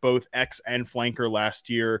used him at both X and flanker last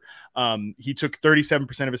year. He took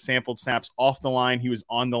 37% of his sampled snaps off the line. He was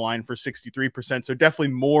on the line for 63%. So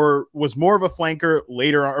definitely was more of a flanker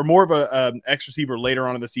later on, or more of a X receiver later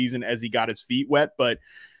on in the season as he got his feet wet. But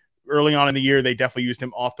early on in the year, they definitely used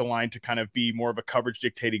him off the line to kind of be more of a coverage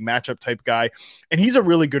dictating matchup type guy. And he's a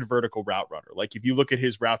really good vertical route runner. Like, if you look at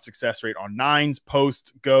his route success rate on nines,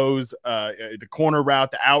 post, goes, the corner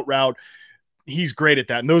route, the out route, he's great at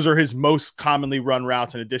that. And those are his most commonly run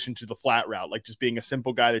routes, in addition to the flat route, like just being a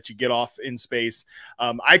simple guy that you get off in space.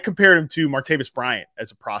 I compared him to Martavis Bryant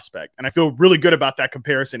as a prospect, and I feel really good about that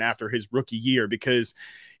comparison after his rookie year, because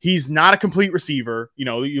he's not a complete receiver.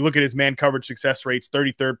 You look at his man coverage success rates,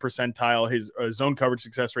 33rd percentile, his zone coverage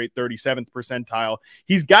success rate, 37th percentile.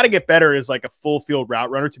 He's got to get better as like a full field route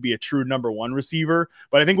runner to be a true number one receiver.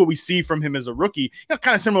 But I think what we see from him as a rookie,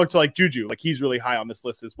 kind of similar to like Juju, like he's really high on this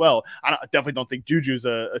list as well. I definitely don't think Juju's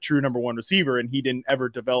a true number one receiver, and he didn't ever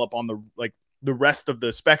develop on the rest of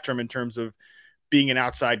the spectrum in terms of being an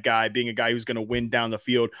outside guy, being a guy who's going to win down the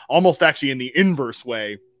field, almost actually in the inverse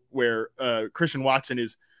way, where Christian Watson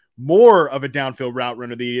is more of a downfield route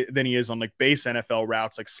runner than he is on like base NFL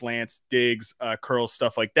routes, like slants, digs, curls,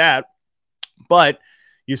 stuff like that. But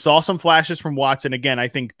you saw some flashes from Watson. Again, I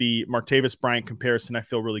think the Martavis Bryant comparison I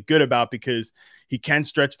feel really good about, because he can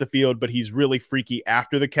stretch the field, but he's really freaky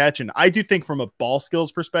after the catch. And I do think from a ball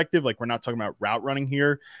skills perspective, like, we're not talking about route running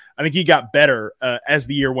here, I think he got better as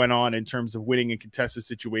the year went on in terms of winning in contested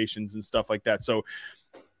situations and stuff like that. So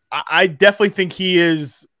I definitely think he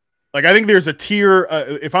is, like, I think there's a tier,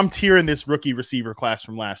 if I'm tiering this rookie receiver class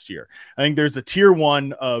from last year, I think there's a tier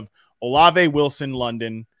one of Olave, Wilson,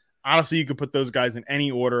 London. Honestly, you could put those guys in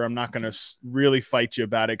any order. I'm not going to really fight you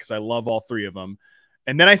about it, because I love all three of them.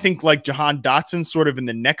 And then I think like Jahan Dotson sort of in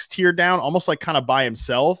the next tier down, almost like kind of by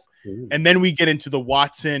himself. Ooh. And then we get into the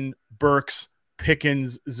Watson, Burks,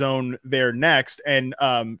 Pickens zone there next. And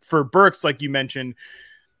for Burks, like you mentioned,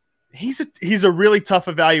 he's a really tough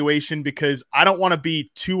evaluation, because I don't want to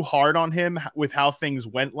be too hard on him with how things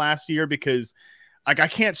went last year, because like, I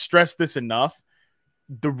can't stress this enough.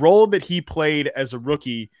 The role that he played as a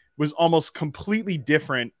rookie was almost completely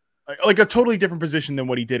different, like a totally different position than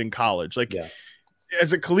what he did in college. Like,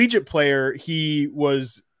 as a collegiate player, he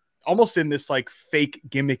was almost in this like fake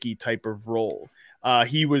gimmicky type of role.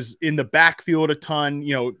 He was in the backfield a ton,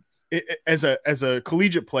 as a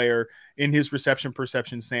collegiate player. In his reception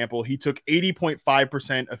perception sample, he took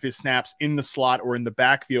 80.5% of his snaps in the slot or in the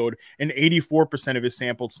backfield, and 84% of his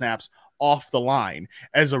sampled snaps off the line.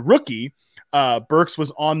 As a rookie, Burks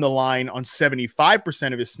was on the line on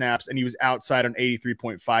 75% of his snaps, and he was outside on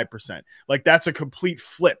 83.5%. Like, that's a complete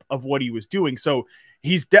flip of what he was doing. So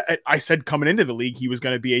I said coming into the league, he was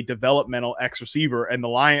going to be a developmental X receiver, and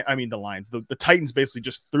the Titans basically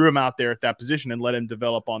just threw him out there at that position and let him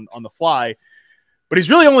develop on the fly. But he's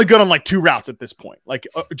really only good on like two routes at this point, like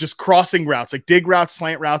just crossing routes, like dig routes,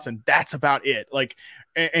 slant routes, and that's about it. Like,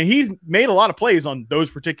 and he's made a lot of plays on those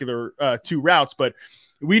particular two routes, but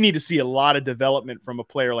we need to see a lot of development from a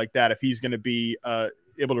player like that if he's going to be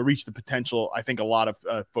able to reach the potential I think a lot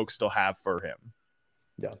of folks still have for him.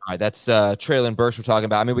 Yeah. All right, that's Treylon Burks we're talking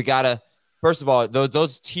about. I mean, we got to, first of all,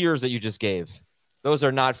 those tiers that you just gave, those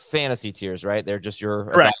are not fantasy tiers, right? They're just your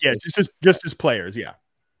correct. Yeah, just as players. Yeah.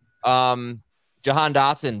 Jahan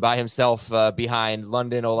Dotson by himself behind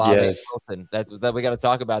London, Olave, yes. Wilson. That we got to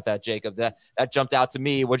talk about that, Jacob. That jumped out to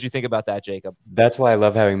me. What did you think about that, Jacob? That's why I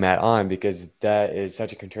love having Matt on, because that is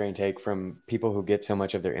such a contrarian take from people who get so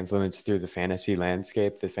much of their influence through the fantasy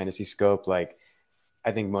landscape, the fantasy scope. Like,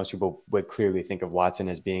 I think most people would clearly think of Watson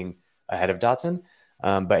as being ahead of Dotson.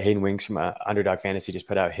 But Hayden Winks from Underdog Fantasy just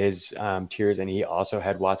put out his tiers, and he also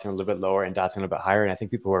had Watson a little bit lower and Dotson a little bit higher. And I think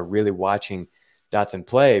people who are really watching Dotson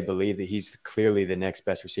play believe that he's clearly the next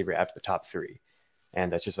best receiver after the top three.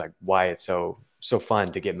 And that's just like why it's so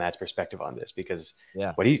fun to get Matt's perspective on this, because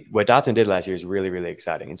what Dotson did last year is really, really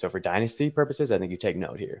exciting. And so for dynasty purposes, I think you take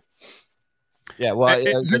note here. Yeah, well,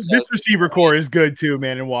 this receiver core is good too,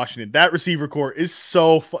 man. In Washington, that receiver core is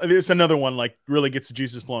so fun. It's another one like really gets the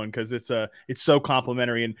juices flowing because it's so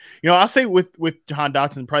complimentary. And I'll say with Jahan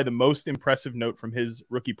Dotson, probably the most impressive note from his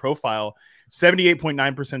rookie profile: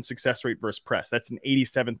 78.9% success rate versus press. That's an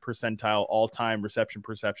 87th percentile all-time reception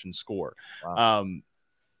perception score. Wow.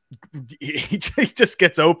 He just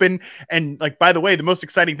gets open. And like, by the way, the most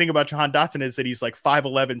exciting thing about Jahan Dotson is that he's like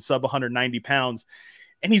 5'11", sub 190 pounds.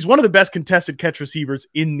 And he's one of the best contested catch receivers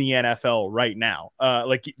in the NFL right now.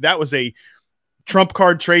 Like that was a trump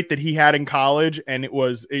card trait that he had in college, and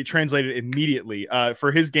it translated immediately.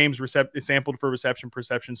 For his games sampled for reception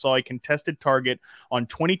perception, saw a contested target on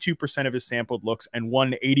 22% of his sampled looks and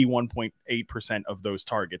won 81.8% of those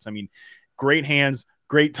targets. I mean, great hands,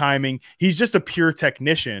 great timing. He's just a pure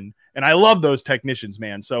technician, and I love those technicians,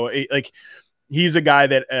 man. So he's a guy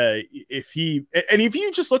that if you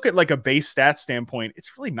just look at like a base stats standpoint,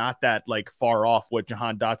 it's really not that like far off what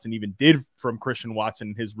Jahan Dotson even did from Christian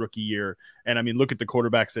Watson his rookie year. And I mean, look at the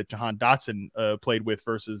quarterbacks that Jahan Dotson played with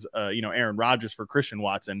versus Aaron Rodgers for Christian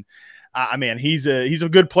Watson. I mean, he's a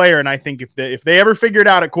good player, and I think if they ever figure it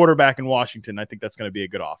out at quarterback in Washington, I think that's going to be a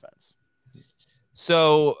good offense.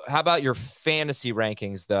 So how about your fantasy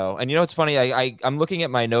rankings though? And it's funny, I'm looking at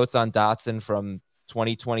my notes on Dotson from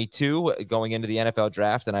 2022 going into the NFL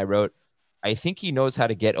draft, and I wrote, I think he knows how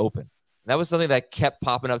to get open. And that was something that kept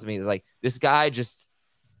popping up to me. It's like, this guy just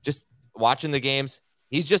watching the games,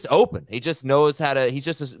 he's just open. He just knows how to, he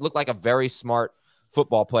just looked like a very smart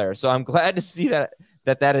football player. So I'm glad to see that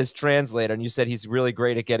is translated. And you said he's really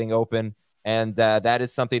great at getting open. And that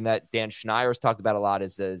is something that Dan Schneier's talked about a lot,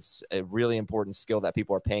 is a really important skill that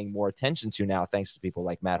people are paying more attention to now, thanks to people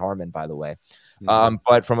like Matt Harmon, by the way.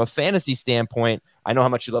 But from a fantasy standpoint, I know how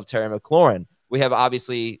much you love Terry McLaurin. We have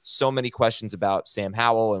obviously so many questions about Sam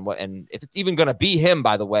Howell and if it's even going to be him,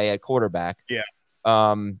 by the way, at quarterback. Yeah.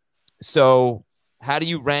 So how do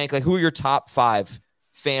you rank, like, who are your top 5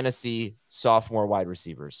 fantasy sophomore wide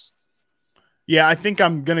receivers? Yeah, I think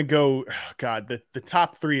I'm going to go, God, the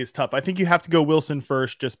top 3 is tough. I think you have to go Wilson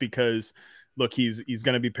first, just because, look, he's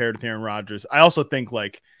going to be paired with Aaron Rodgers. I also think,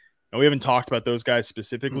 like, we haven't talked about those guys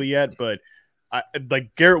specifically yet, but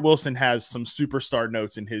like Garrett Wilson has some superstar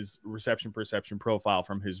notes in his reception perception profile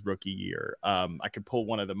from his rookie year. I could pull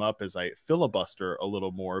one of them up as I filibuster a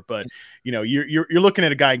little more, but you're looking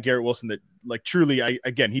at a guy in Garrett Wilson that, like, truly,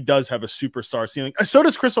 again, he does have a superstar ceiling. So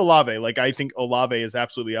does Chris Olave. Like, I think Olave is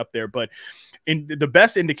absolutely up there, but in the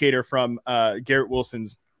best indicator from Garrett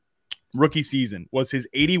Wilson's rookie season was his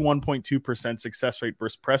 81.2% success rate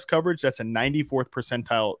versus press coverage. That's a 94th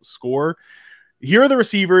percentile score. Here are the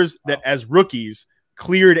receivers that, as rookies,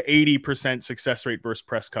 cleared 80% success rate versus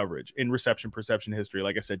press coverage in reception perception history.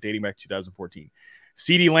 Like I said, dating back to 2014.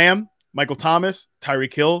 CeeDee Lamb, Michael Thomas,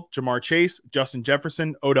 Tyreek Hill, Jamar Chase, Justin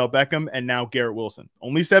Jefferson, Odell Beckham, and now Garrett Wilson.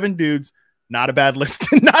 Only 7 dudes. Not a bad list.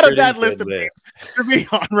 Not a bad list of names to be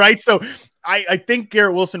on, right? So I think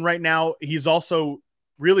Garrett Wilson right now, he's also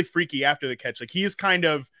really freaky after the catch. Like, he is kind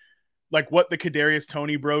of like what the Kadarius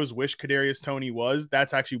Toney bros wish Kadarius Toney was.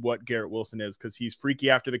 That's actually what Garrett Wilson is, because he's freaky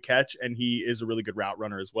after the catch, and he is a really good route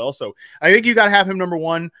runner as well. So I think you got to have him number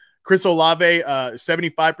 1. Chris Olave,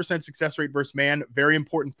 75% success rate versus man. Very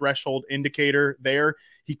important threshold indicator there.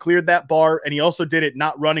 He cleared that bar, and he also did it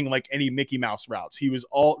not running like any Mickey Mouse routes. He was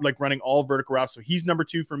running all vertical routes. So he's number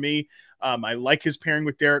 2 for me. I like his pairing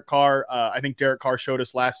with Derek Carr. I think Derek Carr showed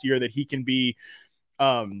us last year that he can be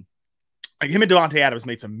like, him and Devontae Adams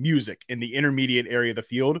made some music in the intermediate area of the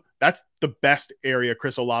field. That's the best area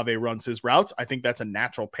Chris Olave runs his routes. I think that's a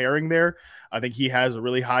natural pairing there. I think he has a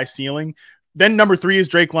really high ceiling. Then number 3 is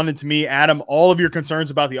Drake London to me. Adam, all of your concerns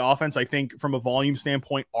about the offense, I think from a volume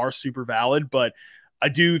standpoint, are super valid, but I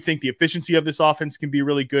do think the efficiency of this offense can be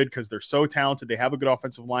really good because they're so talented. They have a good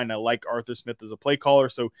offensive line. And I like Arthur Smith as a play caller.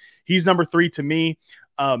 So he's number 3 to me.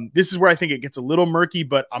 This is where I think it gets a little murky,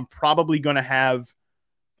 but I'm probably going to have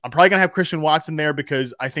Christian Watson there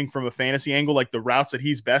because I think from a fantasy angle, like the routes that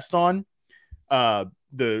he's best on,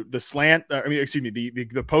 the slant,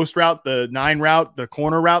 the post route, the 9 route, the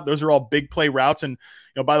corner route, those are all big play routes. And,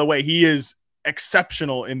 by the way, he is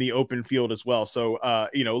exceptional in the open field as well. So,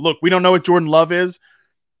 look, we don't know what Jordan Love is.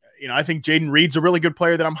 I think Jaden Reed's a really good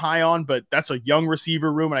player that I'm high on, but that's a young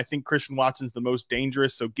receiver room. And I think Christian Watson's the most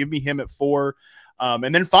dangerous. So give me him at 4.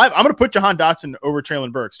 And then 5, I'm going to put Jahan Dotson over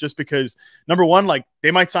Traylon Burks just because, number 1, like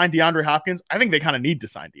they might sign DeAndre Hopkins. I think they kind of need to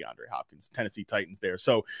sign DeAndre Hopkins, Tennessee Titans there.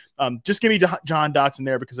 So just give me Jahan Dotson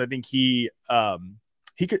there because I think he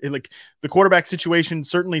could, like the quarterback situation.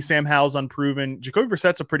 Certainly Sam Howell's unproven. Jacoby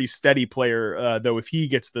Brissett's a pretty steady player, though, if he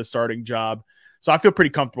gets the starting job. So I feel pretty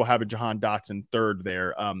comfortable having Jahan Dotson 3rd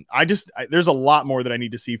there. There's a lot more that I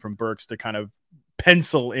need to see from Burks to kind of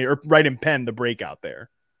pencil or write in pen the breakout there.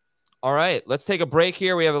 All right, let's take a break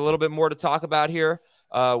here. We have a little bit more to talk about here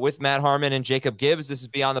with Matt Harmon and Jacob Gibbs. This is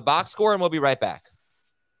Beyond the Box Score, and we'll be right back.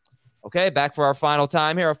 Okay, back for our final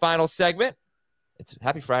time here, our final segment. It's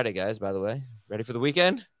Happy Friday, guys, by the way. Ready for the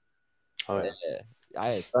weekend? Oh,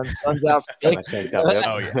 yeah. Sun's out.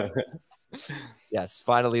 Oh, yeah. Yes,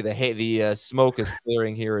 finally the smoke is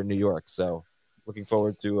clearing here in New York. So looking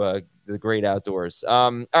forward to the great outdoors.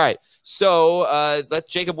 All right, so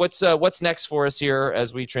Jacob, what's next for us here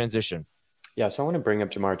as we transition? Yeah, so I want to bring up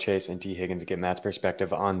Ja'Marr Chase and Tee Higgins and get Matt's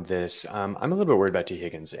perspective on this. I'm a little bit worried about Tee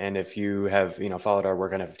Higgins, and if you have followed our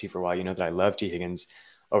work on FFT for a while, you know that I love Tee Higgins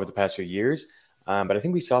over the past few years. But I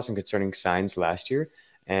think we saw some concerning signs last year,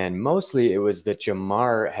 and mostly it was that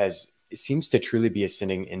Ja'Marr seems to truly be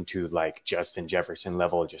ascending into like Justin Jefferson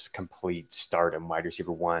level, just complete stardom, wide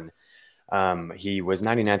receiver 1. He was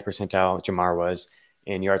 99th percentile, Ja'Marr was,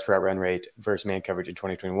 in yards per route run rate versus man coverage in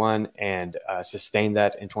 2021 and sustained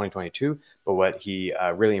that in 2022. But what he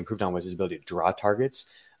really improved on was his ability to draw targets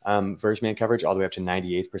versus man coverage all the way up to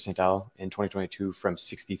 98th percentile in 2022 from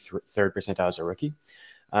 63rd percentile as a rookie.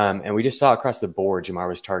 And we just saw across the board, Ja'Marr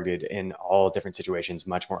was targeted in all different situations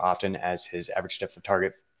much more often as his average depth of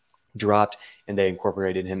target dropped, and they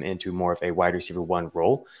incorporated him into more of a wide receiver 1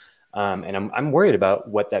 role. And I'm worried about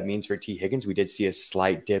what that means for Tee Higgins. We did see a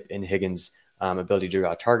slight dip in Higgins' ability to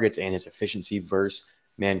draw targets and his efficiency versus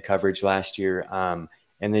man coverage last year.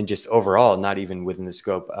 And then just overall, not even within the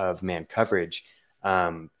scope of man coverage,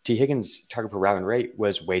 Tee Higgins' target per route run rate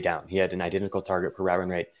was way down. He had an identical target per route run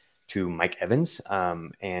rate to Mike Evans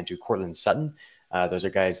and to Cortland Sutton. Those are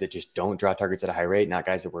guys that just don't draw targets at a high rate, not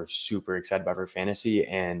guys that we're super excited about for fantasy.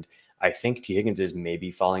 And I think Tee Higgins is maybe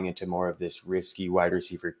falling into more of this risky wide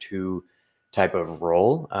receiver 2 type of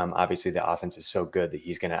role. Obviously, the offense is so good that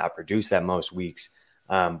he's going to outproduce that most weeks.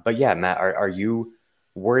 But yeah, Matt, are you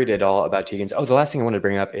worried at all about Tee Higgins? Oh, the last thing I wanted to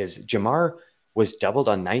bring up is Ja'Marr was doubled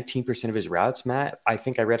on 19% of his routes, Matt. I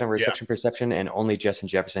think I read on reception perception, and only Justin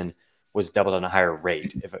Jefferson was doubled on a higher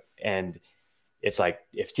rate. And it's like,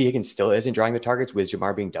 if Tee Higgins still isn't drawing the targets with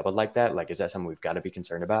Ja'Marr being doubled like that, like, is that something we've got to be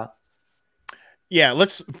concerned about? Yeah,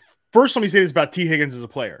 First, let me say this about Tee Higgins as a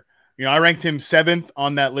player. I ranked him 7th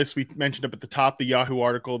on that list we mentioned up at the top, the Yahoo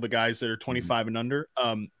article, the guys that are 25 and under.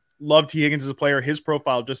 Love Tee Higgins as a player. His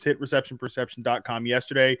profile just hit receptionperception.com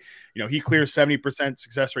yesterday. He clears 70%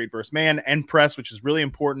 success rate versus man and press, which is really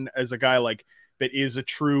important as a guy like that is a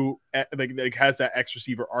true, that has that X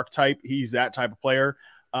receiver archetype. He's that type of player.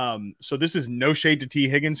 So this is no shade to Tee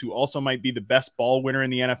Higgins, who also might be the best ball winner in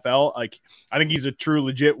the NFL. Like, I think he's a true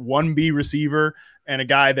legit 1B receiver and a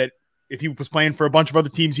guy that if he was playing for a bunch of other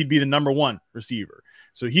teams, he'd be the number 1 receiver.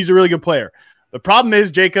 So he's a really good player. The problem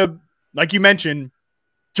is, Jacob, like you mentioned,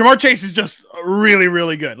 Ja'Marr Chase is just really,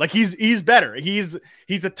 really good. Like he's better. He's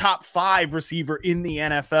a top 5 receiver in the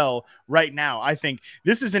NFL right now. I think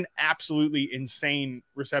this is an absolutely insane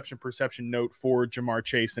reception perception note for Ja'Marr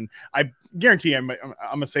Chase. And I guarantee I'm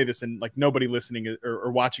going to say this, and like nobody listening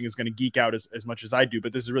or watching is going to geek out as much as I do,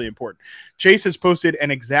 but this is really important. Chase has posted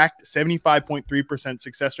an exact 75.3%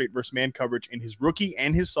 success rate versus man coverage in his rookie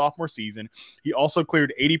and his sophomore season. He also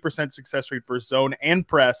cleared 80% success rate versus zone and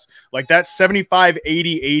press. Like that's 75,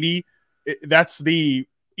 80, 80. That's the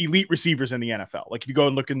elite receivers in the NFL. Like if you go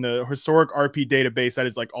and look in the historic RP database, that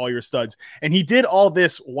is like all your studs. And he did all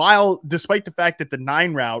this while, despite the fact that the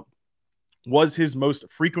 9 route was his most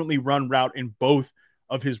frequently run route in both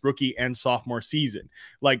of his rookie and sophomore season.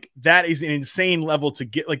 Like that is an insane level to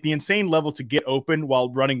get, like the insane level to get open while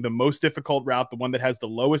running the most difficult route, the one that has the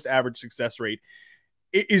lowest average success rate.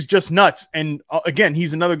 is just nuts. And again,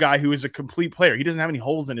 he's another guy who is a complete player. He doesn't have any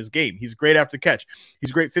holes in his game. He's great after catch. He's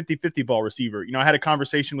a great 50-50 ball receiver. I had a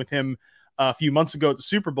conversation with him a few months ago at the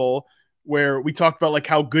Super Bowl where we talked about like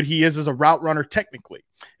how good he is as a route runner technically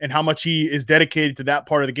and how much he is dedicated to that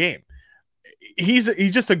part of the game. He's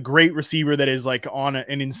just a great receiver that is like on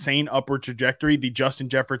an insane upward trajectory, the Justin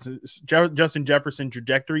Jefferson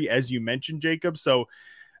trajectory, as you mentioned, Jacob. So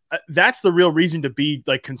that's the real reason to be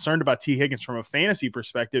like concerned about Tee Higgins from a fantasy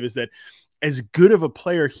perspective, is that as good of a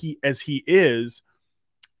player as he is,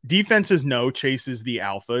 defenses know Chase is the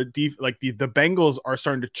alpha. The Bengals are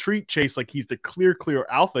starting to treat Chase like he's the clear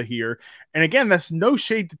alpha here. And again, that's no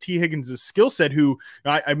shade to Tee Higgins' skill set, who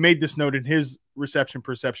I made this note in his reception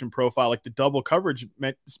perception profile, like the double coverage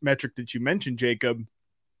metric that you mentioned, Jacob.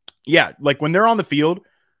 Yeah, like when they're on the field,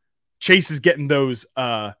 Chase is getting those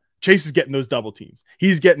double teams.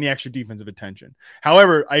 He's getting the extra defensive attention.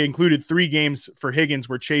 However, I included 3 games for Higgins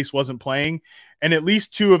where Chase wasn't playing, and at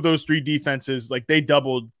least 2 of those 3 defenses, like they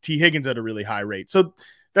doubled Tee Higgins at a really high rate. So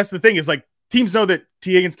that's the thing, is like teams know that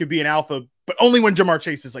Tee Higgins could be an alpha, but only when Jamar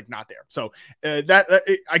Chase is like not there. So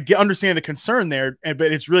I understand the concern there,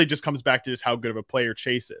 but it's really just comes back to just how good of a player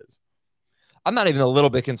Chase is. I'm not even a little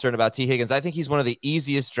bit concerned about Tee Higgins. I think he's one of the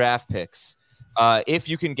easiest draft picks if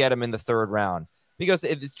you can get him in the 3rd round. Because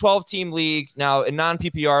if it's 12-team league, now a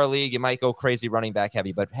non-PPR league, you might go crazy running back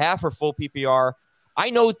heavy, but half or full PPR. I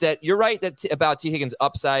know that you're right about Tee Higgins'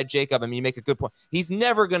 upside, Jacob. I mean, you make a good point. He's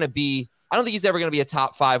never going to be – I don't think he's ever going to be a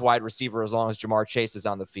top 5 wide receiver as long as Jamar Chase is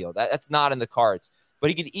on the field. That's not in the cards. But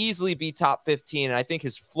he could easily be top 15, and I think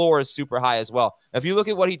his floor is super high as well. If you look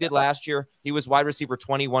at what he did last year, he was wide receiver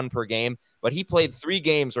 21 per game, but he played 3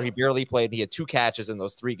 games where he barely played, and he had 2 catches in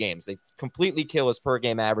those 3 games. They completely kill his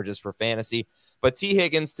per-game averages for fantasy. But Tee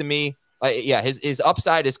Higgins, to me, his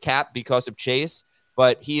upside is capped because of Chase,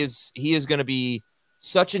 but he is going to be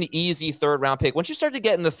such an easy 3rd-round pick. Once you start to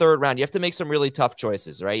get in the 3rd round, you have to make some really tough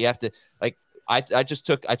choices, right? You have to, like, I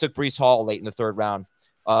took Breece Hall late in the 3rd round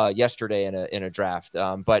yesterday in a draft.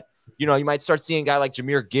 But you might start seeing a guy like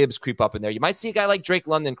Jahmyr Gibbs creep up in there. You might see a guy like Drake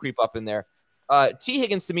London creep up in there. Tee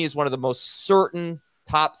Higgins to me is one of the most certain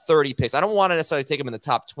top 30 picks. I don't want to necessarily take him in the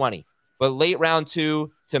top 20, but late round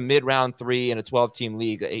 2 to mid round 3 in a 12-team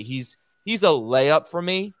league, he's a layup for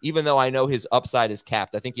me, even though I know his upside is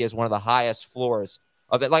capped. I think he has one of the highest floors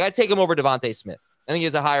of it. Like, I'd take him over Devontae Smith. I think he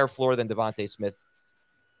has a higher floor than Devontae Smith.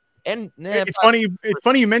 And it's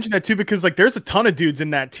funny you mentioned that too, because like there's a ton of dudes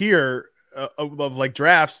in that tier of like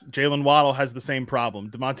drafts. Jalen Waddle has the same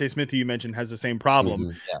problem. DeVonta Smith, who you mentioned, has the same problem.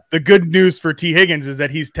 Mm-hmm. Yeah. The good news for Tee Higgins is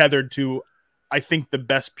that he's tethered to, I think, the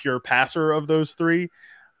best pure passer of those 3.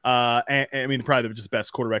 And I mean, probably just the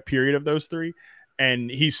best quarterback period of those 3.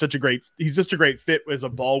 And he's just a great fit as a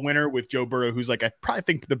ball winner with Joe Burrow, who's like, I probably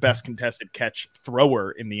think the best contested catch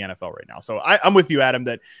thrower in the NFL right now. So I'm with you, Adam,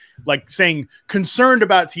 that like saying concerned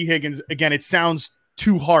about Tee Higgins, again, it sounds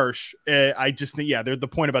too harsh. I just think, the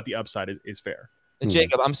point about the upside is fair.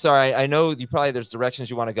 Jacob, I'm sorry. I know there's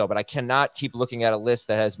directions you want to go, but I cannot keep looking at a list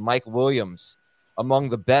that has Mike Williams among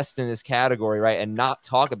the best in this category, right, and not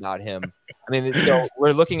talk about him. I mean, so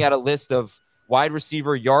we're looking at a list of wide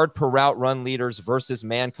receiver yard per route run leaders versus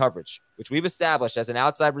man coverage, which we've established as an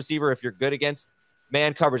outside receiver. If you're good against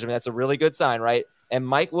man coverage, I mean, that's a really good sign, right? And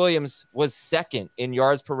Mike Williams was 2nd in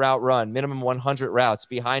yards per route run, minimum 100 routes,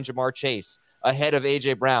 behind Jamar Chase, ahead of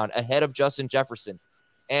AJ Brown, ahead of Justin Jefferson.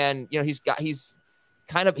 And, he's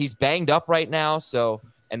banged up right now. So,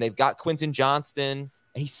 and they've got Quentin Johnston,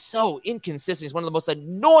 and he's so inconsistent. He's one of the most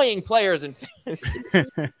annoying players in fantasy.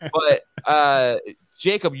 But,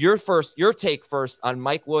 Jacob, your take first on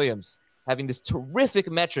Mike Williams having this terrific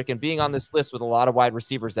metric and being on this list with a lot of wide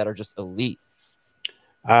receivers that are just elite.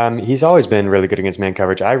 He's always been really good against man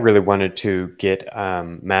coverage. I really wanted to get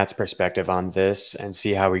Matt's perspective on this and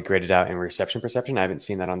see how he graded out in reception perception. I haven't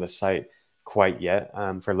seen that on the site quite yet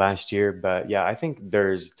for last year, but yeah, I think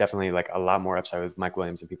there's definitely like a lot more upside with Mike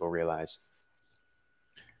Williams than people realize.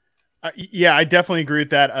 I definitely agree with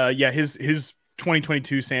that. His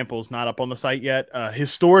 2022 sample is not up on the site yet.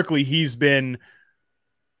 Historically,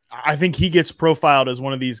 I think he gets profiled as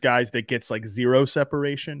one of these guys that gets like 0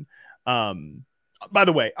 separation. By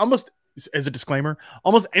the way, almost as a disclaimer,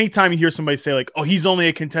 almost anytime you hear somebody say like, oh, he's only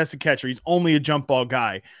a contested catcher, he's only a jump ball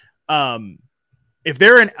guy. If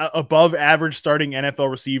they're an above average starting NFL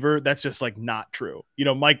receiver, that's just like not true.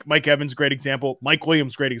 Mike Evans, great example. Mike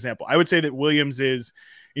Williams, great example. I would say that Williams is,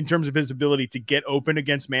 in terms of his ability to get open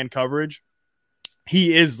against man coverage,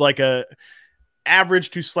 he is like a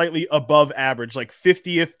average to slightly above average, like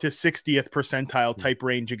 50th to 60th percentile type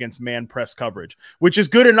range against man press coverage, which is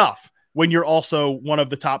good enough. when you're also one of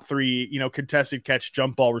the top 3, you know, contested catch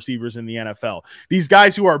jump ball receivers in the NFL. These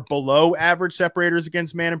guys who are below average separators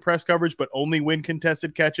against man and press coverage, but only win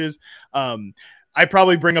contested catches. I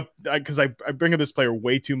probably bring up, because I bring up this player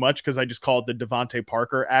way too much, because I just call it the Devontae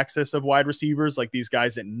Parker axis of wide receivers, like these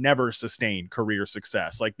guys that never sustain career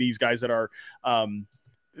success, like these guys that are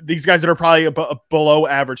probably below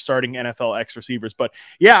average starting NFL X receivers. But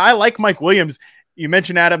yeah, I like Mike Williams. You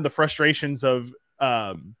mentioned, Adam, the frustrations of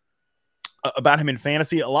about him in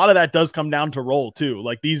fantasy. A lot of that does come down to role too.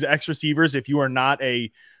 Like these X receivers, if you are not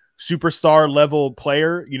a superstar level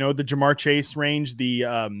player, you know, the Jamar Chase range,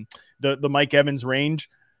 the Mike Evans range,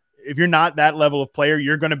 if you're not that level of player,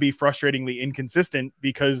 you're going to be frustratingly inconsistent,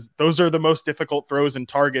 because those are the most difficult throws and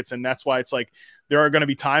targets. And that's why it's like, there are going to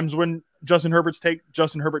be times when Justin Herbert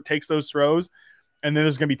takes those throws, and then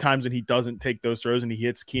there's going to be times when he doesn't take those throws and he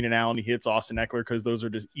hits Keenan Allen, he hits Austin Eckler, because those are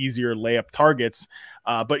just easier layup targets.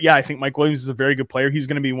 But yeah, I think Mike Williams is a very good player. He's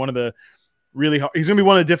going to be one of the he's going to be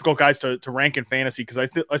one of the difficult guys to rank in fantasy, because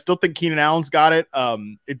I still think Keenan Allen's got it.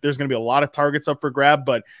 There's going to be a lot of targets up for grab,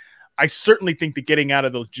 but I certainly think that getting out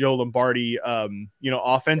of the Joe Lombardi,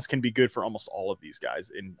 offense can be good for almost all of these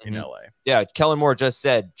guys in LA. Yeah. Kellen Moore just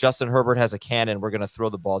said, Justin Herbert has a cannon. We're going to throw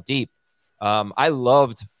the ball deep. I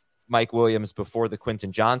loved Mike Williams before the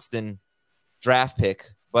Quentin Johnston draft pick,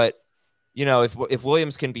 but you know, if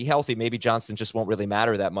Williams can be healthy, maybe Johnston just won't really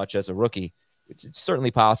matter that much as a rookie, which is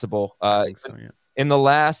certainly possible. I think so, yeah. In the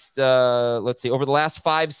last, over the last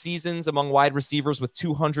 5 seasons among wide receivers with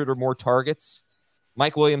 200 or more targets,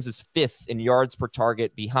 Mike Williams is 5th in yards per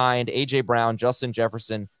target, behind A.J. Brown, Justin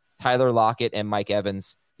Jefferson, Tyler Lockett, and Mike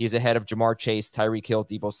Evans. He's ahead of Jamar Chase, Tyreek Hill,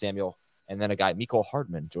 Deebo Samuel, and then a guy, Mecole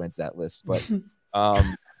Hardman, joins that list. But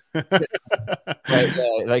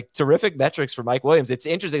like terrific metrics for Mike Williams. It's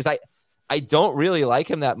interesting because I don't really like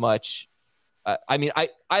him that much. I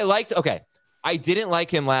didn't like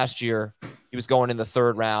him last year. He was going in the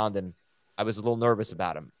 3rd round, and I was a little nervous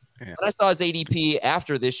about him. Yeah. But I saw his ADP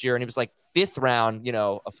after this year, and he was like 5th round, you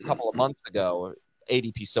know, a couple of months ago.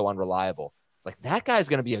 ADP so unreliable. It's like, that guy's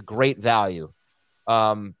going to be a great value.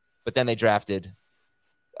 But then they drafted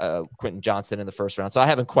Quentin Johnston in the 1st round. So I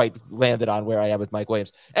haven't quite landed on where I am with Mike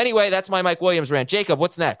Williams. Anyway, that's my Mike Williams rant. Jacob,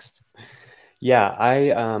 what's next? Yeah,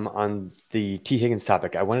 on the Tee Higgins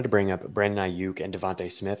topic, I wanted to bring up Brandon Aiyuk and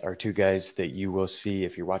Devontae Smith, are 2 guys that you will see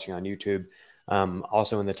if you're watching on YouTube.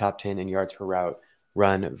 Also in the top 10 in yards per route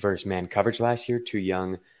run versus man coverage last year, 2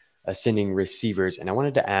 young ascending receivers. And I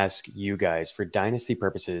wanted to ask you guys, for dynasty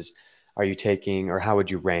purposes, are you taking, or how would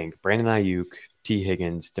you rank Brandon Aiyuk, Tee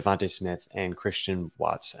Higgins, Devontae Smith, and Christian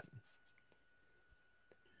Watson?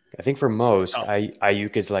 I think for most,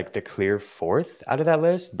 Aiyuk is like the clear 4th out of that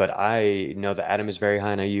list, but I know that Adam is very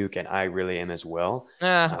high on Aiyuk, and I really am as well.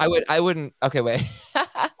 I wouldn't. Okay, wait. All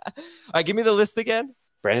right, give me the list again.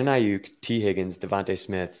 Brandon Aiyuk, Tee Higgins, Devontae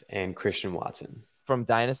Smith, and Christian Watson. From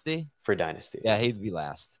Dynasty? For Dynasty. Yeah, he'd be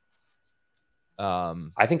last.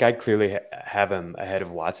 I think I'd clearly have him ahead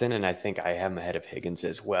of Watson, and I think I have him ahead of Higgins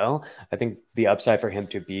as well. I think the upside for him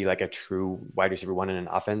to be like a true wide receiver 1 in an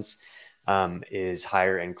offense is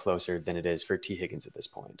higher and closer than it is for Tee Higgins at this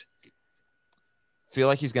point. Feel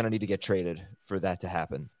like he's going to need to get traded for that to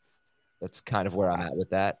happen. That's kind of where I'm at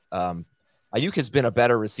with that. Aiyuk has been a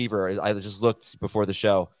better receiver. I just looked before the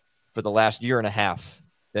show for the last year and a half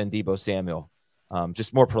than Deebo Samuel.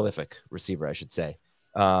 Just more prolific receiver, I should say.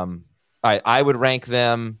 I would rank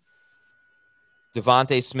them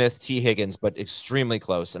Devontae Smith, Tee Higgins, but extremely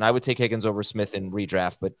close. And I would take Higgins over Smith in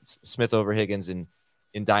redraft, but Smith over Higgins in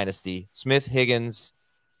Dynasty. Smith, Higgins,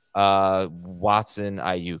 Watson,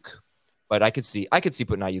 Aiyuk. But I could see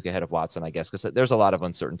putting Aiyuk ahead of Watson, I guess, because there's a lot of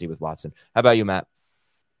uncertainty with Watson. How about you, Matt?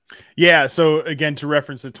 Yeah, so again, to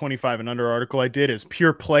reference the 25 and under article I did is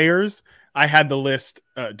pure players. I had the list.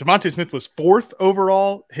 Devontae Smith was 4th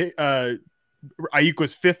overall. Aiyuk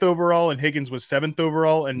was 5th overall, and Higgins was 7th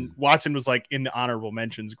overall, and Watson was like in the honorable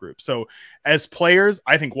mentions group. So as players,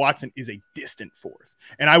 I think Watson is a distant 4th,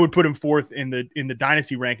 and I would put him 4th in the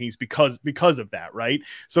dynasty rankings because of that, right?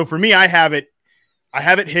 So for me, I have it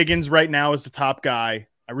Higgins right now as the top guy.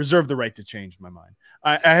 I reserve the right to change my mind.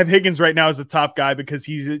 I have Higgins right now as the top guy because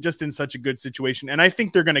he's just in such a good situation. And I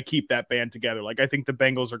think they're going to keep that band together. Like, I think the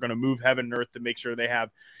Bengals are going to move heaven and earth to make sure they have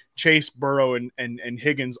Chase, Burrow, and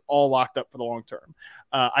Higgins all locked up for the long term.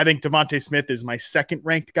 I think Devontae Smith is my 2nd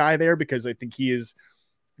ranked guy there because I think he is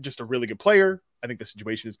just a really good player. I think the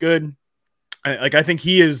situation is good. I think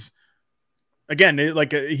he is, again,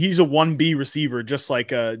 he's a 1B receiver, just like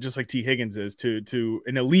Tee Higgins is to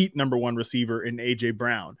an elite number 1 receiver in AJ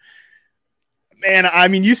Brown. Man, I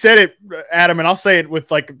mean, you said it, Adam, and I'll say it with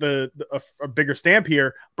like a bigger stamp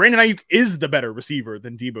here. Brandon Aiyuk is the better receiver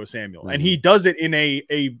than Deebo Samuel, and he does it in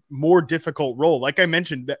a more difficult role. Like I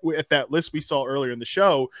mentioned at that list we saw earlier in the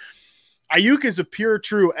show, Aiyuk is a pure,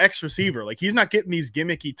 true X receiver. Like he's not getting these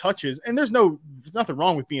gimmicky touches, and there's nothing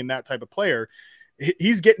wrong with being that type of player.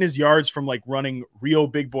 He's getting his yards from like running real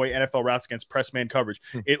big boy NFL routes against press man coverage.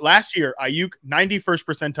 Last year, Aiyuk, 91st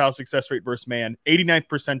percentile success rate versus man, 89th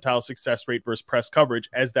percentile success rate versus press coverage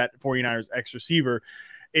as that 49ers X receiver.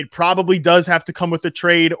 It probably does have to come with a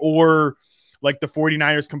trade, or like the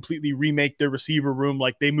 49ers completely remake their receiver room.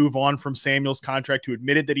 Like they move on from Samuel's contract, who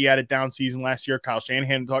admitted that he had a down season last year. Kyle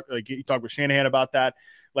Shanahan talked with Shanahan about that.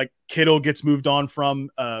 Like Kittle gets moved on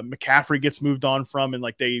from, McCaffrey gets moved on from, and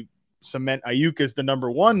like they cement Aiyuk as the number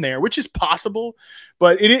one there, which is possible,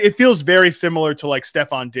 but it feels very similar to like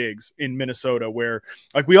Stephon Diggs in Minnesota, where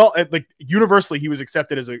like we all like universally he was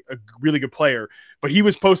accepted as a really good player, but he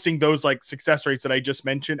was posting those like success rates that I just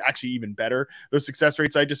mentioned, actually even better. Those success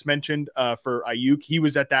rates I just mentioned for Aiyuk, he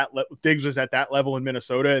was at that Diggs was at that level in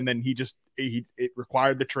Minnesota, and then it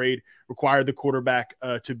required the trade, required the quarterback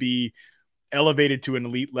to be elevated to an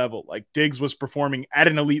elite level. Like Diggs was performing at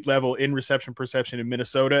an elite level in reception perception in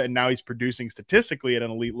Minnesota, and now he's producing statistically at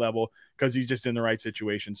an elite level because he's just in the right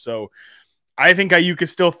situation. So I think Aiyuk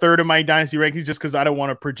is still third in my dynasty rankings just because I don't want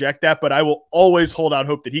to project that, but I will always hold out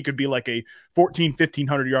hope that he could be like a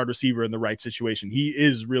 1,500 yard receiver in the right situation. He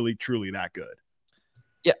is really, truly that good.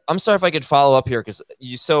 Yeah, I'm sorry if I could follow up here, because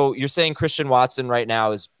you're saying Christian Watson right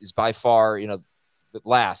now is by far,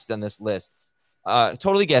 last on this list.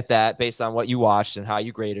 Totally get that based on what you watched and how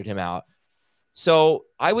you graded him out. So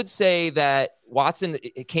I would say that Watson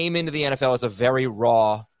came into the NFL as a very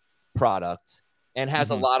raw product and has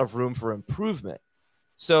a lot of room for improvement.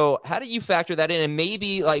 So how do you factor that in? And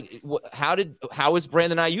maybe like, how is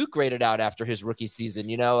Brandon Aiyuk graded out after his rookie season?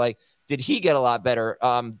 Like, did he get a lot better?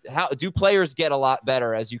 How do players get a lot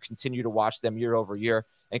better as you continue to watch them year over year?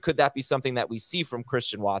 And could that be something that we see from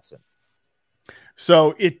Christian Watson?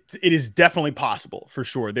 So it is definitely possible for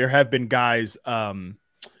sure. There have been guys, that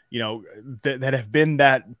have been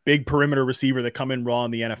that big perimeter receiver that come in raw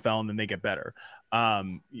in the NFL and then they get better.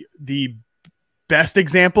 The best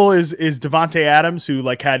example is Devontae Adams, who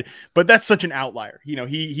but that's such an outlier.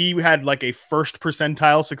 He had like a first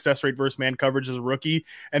percentile success rate versus man coverage as a rookie,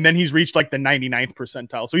 and then he's reached like the 99th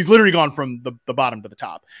percentile. So he's literally gone from the bottom to the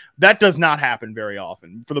top. That does not happen very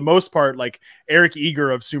often. For the most part, like Eric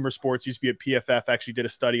Eager of Sumer Sports used to be at PFF, actually did a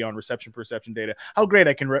study on reception perception data. How great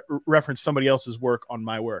I can reference somebody else's work on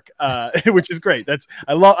my work, which is great.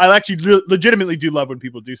 I actually legitimately do love when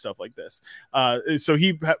people do stuff like this. So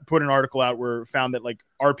he put an article out where found that like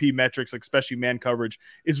RP metrics, like especially man coverage,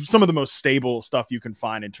 is some of the most stable stuff you can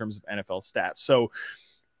find in terms of NFL stats. So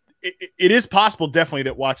it is possible definitely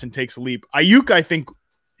that Watson takes a leap. Aiyuk, I think,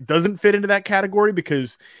 doesn't fit into that category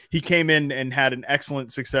because he came in and had an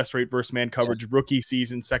excellent success rate versus man coverage rookie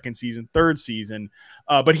season, second season, third season.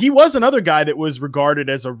 But he was another guy that was regarded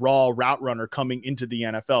as a raw route runner coming into the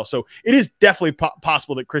NFL. So it is definitely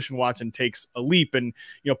possible that Christian Watson takes a leap. And,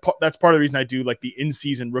 that's part of the reason I do like the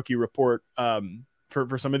in-season rookie report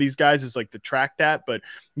for some of these guys is like to track that. But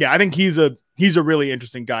yeah, I think he's a really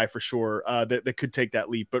interesting guy for sure that could take that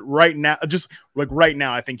leap. But right now,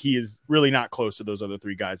 I think he is really not close to those other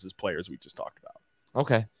three guys as players we just talked about.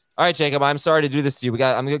 Okay. All right, Jacob, I'm sorry to do this to you.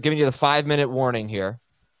 I'm giving you the 5-minute warning here.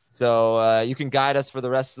 So you can guide us for the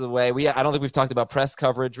rest of the way. I don't think we've talked about press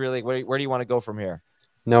coverage really. Where do you want to go from here?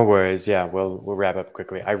 No worries. Yeah, we'll wrap up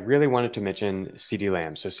quickly. I really wanted to mention CeeDee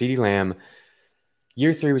Lamb. So CeeDee Lamb,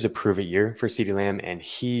 year 3 was a prove-it year for CeeDee Lamb, and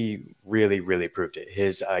he really, really proved it.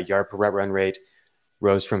 His yard per route run rate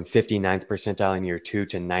rose from 59th percentile in year 2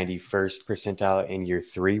 to 91st percentile in year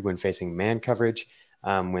 3 when facing man coverage.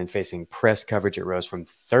 When facing press coverage, it rose from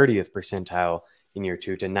 30th percentile in year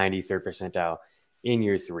 2 to 93rd percentile in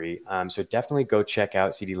year 3. So definitely go check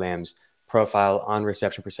out CeeDee Lamb's profile on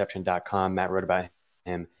receptionperception.com. Matt wrote about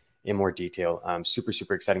him in more detail. Super,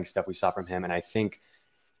 super exciting stuff we saw from him. And I think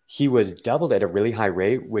he was doubled at a really high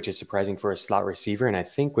rate, which is surprising for a slot receiver. And I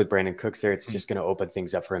think with Brandon Cooks there, it's just going to open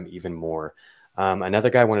things up for him even more. Another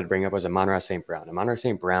guy I wanted to bring up was Amon-Ra St. Brown. Amon-Ra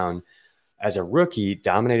St. Brown, as a rookie,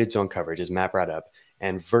 dominated zone coverage, as Matt brought up.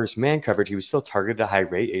 And versus man coverage, he was still targeted at a high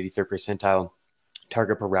rate, 83rd percentile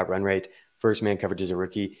target per route run rate. Versus man coverage as a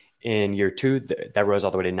rookie. In year 2, that rose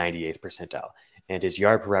all the way to 98th percentile. And his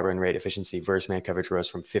yard per route run rate efficiency versus man coverage rose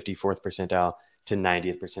from 54th percentile to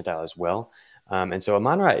 90th percentile as well. And so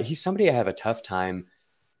Amon-Ra, he's somebody I have a tough time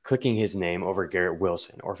clicking his name over Garrett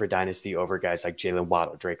Wilson, or for Dynasty over guys like Jalen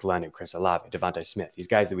Waddle, Drake London, Chris Olave, Devontae Smith, these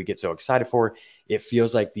guys that we get so excited for. It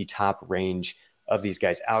feels like the top range of these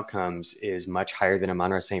guys' outcomes is much higher than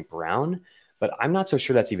Amon-Ra St. Brown, but I'm not so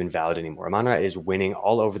sure that's even valid anymore. Amon-Ra is winning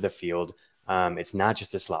all over the field. It's not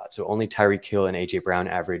just a slot. So only Tyreek Hill and A.J. Brown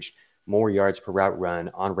averaged more yards per route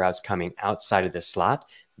run on routes coming outside of the slot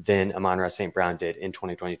than Amon-Ra St. Brown did in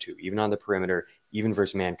 2022, even on the perimeter, even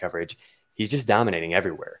versus man coverage. He's just dominating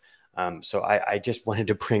everywhere. So I just wanted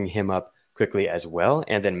to bring him up quickly as well.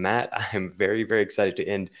 And then Matt, I'm very, very excited to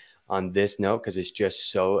end on this note because it's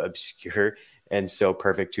just so obscure and so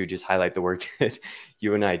perfect to just highlight the work that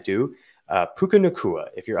you and I do. Puka Nacua.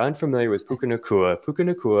 If you're unfamiliar with Puka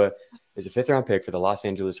Nacua is a 5th-round pick for the Los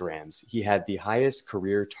Angeles Rams. He had the highest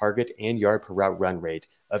career target and yard per route run rate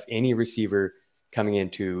of any receiver coming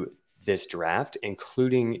into this draft,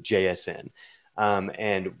 including JSN.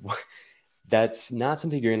 And that's not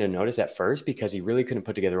something you're going to notice at first because he really couldn't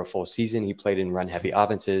put together a full season. He played in run-heavy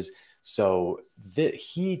offenses. So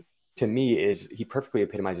he perfectly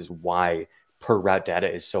epitomizes why per route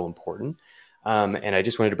data is so important. And I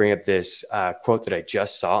just wanted to bring up this quote that I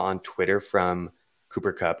just saw on Twitter from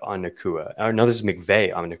Cooper Kupp on Nacua. Oh, no, this is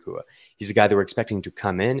McVay on Nacua. He's a guy that we're expecting to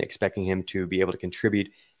come in, expecting him to be able to contribute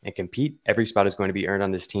and compete. Every spot is going to be earned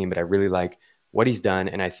on this team, but I really like what he's done,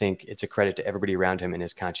 and I think it's a credit to everybody around him and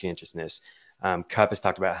his conscientiousness. Kupp has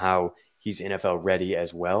talked about how he's NFL ready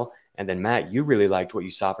as well. And then, Matt, you really liked what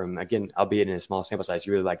you saw from him. Again, albeit in a small sample size,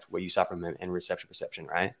 you really liked what you saw from him in reception perception,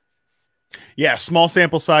 right? Yeah, small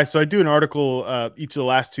sample size. So I do an article each of the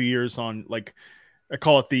last 2 years on, like, I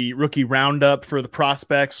call it the rookie roundup for the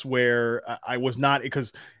prospects, where I was not,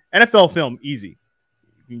 because NFL film, easy.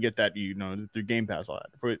 You can get that, through Game Pass, all that.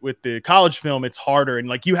 With the college film, it's harder. And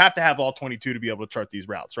like, you have to have all 22 to be able to chart these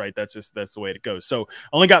routes, right? That's the way it goes. So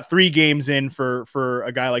only got 3 games in for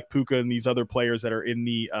a guy like Puka and these other players that are in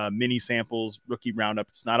the mini samples rookie roundup.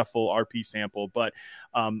 It's not a full RP sample, but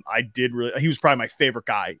he was probably my favorite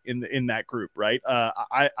guy in that group, right?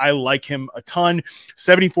 I like him a ton.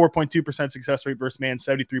 74.2% success rate versus man,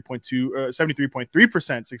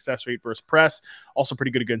 73.3% success rate versus press. Also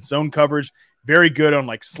pretty good against zone coverage. Very good on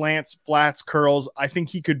like slants, flats, curls. I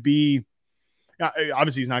think he could be,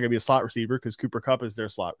 obviously he's not going to be a slot receiver because Cooper Kupp is their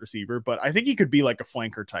slot receiver, but I think he could be like a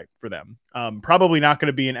flanker type for them. Probably not going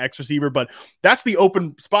to be an X receiver, but that's the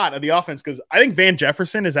open spot of the offense because I think Van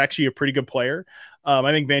Jefferson is actually a pretty good player.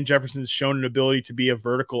 I think Van Jefferson's shown an ability to be a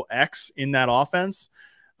vertical X in that offense.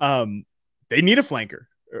 They need a flanker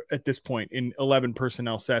at this point in 11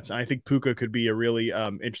 personnel sets. And I think Puka could be a really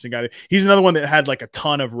interesting guy. He's another one that had like a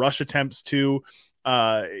ton of rush attempts too.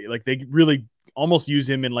 Like they really almost use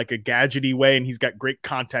him in like a gadgety way, and he's got great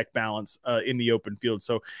contact balance in the open field.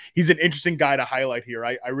 So he's an interesting guy to highlight here.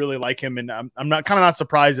 I really like him, and I'm not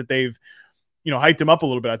surprised that they've hyped him up a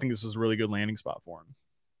little bit. I think this is a really good landing spot for him.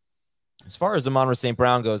 As far as Amon-Ra St.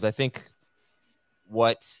 Brown goes, I think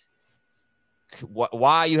why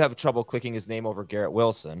you have trouble clicking his name over Garrett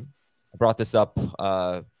Wilson. I brought this up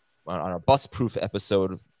on our bus proof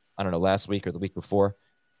episode, I don't know, last week or the week before.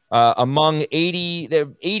 Among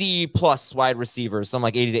 80 plus wide receivers, some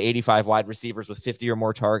like 80 to 85 wide receivers with 50 or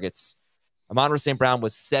more targets, Amon-Ra St. Brown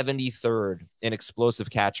was 73rd in explosive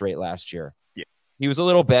catch rate last year. Yeah. He was a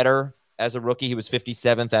little better as a rookie. He was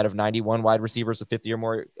 57th out of 91 wide receivers with 50 or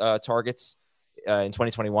more targets in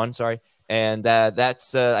 2021. Sorry. And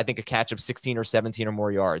that's, I think, a catch of 16 or 17 or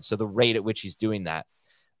more yards. So the rate at which he's doing that,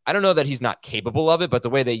 I don't know that he's not capable of it, but the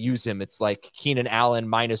way they use him, it's like Keenan Allen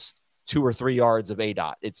minus 2 or 3 yards of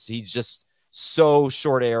ADOT. He's just so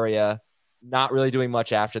short area, not really doing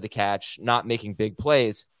much after the catch, not making big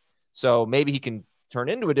plays. So maybe he can turn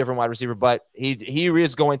into a different wide receiver, but he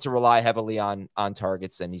is going to rely heavily on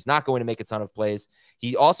targets, and he's not going to make a ton of plays.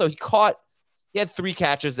 He had 3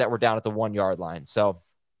 catches that were down at the 1 yard line. So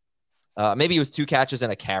maybe it was 2 catches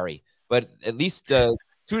and a carry, but at least 2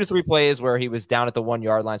 to 3 plays where he was down at the 1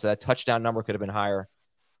 yard line. So that touchdown number could have been higher.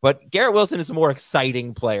 But Garrett Wilson is a more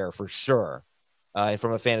exciting player for sure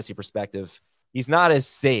from a fantasy perspective. He's not as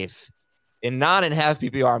safe. In non and half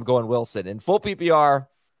PPR, I'm going Wilson. In full PPR,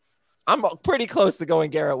 I'm pretty close to going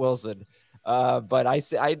Garrett Wilson. But I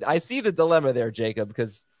see the dilemma there, Jacob,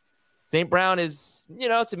 because St. Brown is,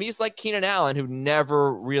 to me, he's like Keenan Allen, who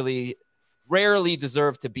rarely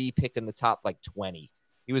deserved to be picked in the top like 20.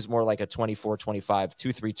 He was more like a 24, 25,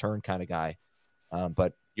 2-3 turn kind of guy.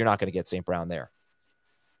 But you're not going to get St. Brown there.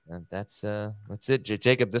 And that's it,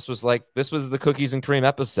 Jacob. This was the cookies and cream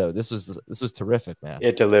episode. This was terrific, man.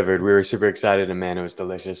 It delivered. We were super excited, and man, it was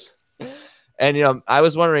delicious. And I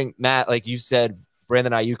was wondering, Matt, like you said,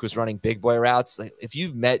 Brandon Aiyuk was running big boy routes. Like, if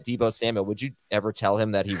you met Deebo Samuel, would you ever tell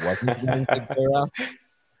him that he wasn't running big boy routes?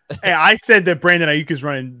 Hey, I said that Brandon Aiyuk is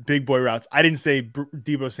running big boy routes. I didn't say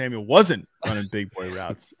Deebo Samuel wasn't running big boy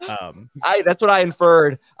routes. That's what I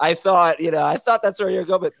inferred. I thought that's where you're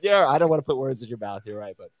going, but yeah, I don't want to put words in your mouth. You're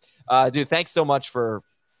right, but dude, thanks so much for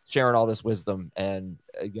sharing all this wisdom, and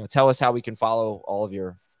tell us how we can follow all of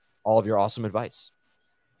your awesome advice.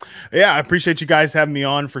 Yeah, I appreciate you guys having me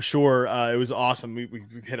on for sure. It was awesome. We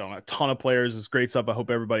hit on a ton of players. It was great stuff. I hope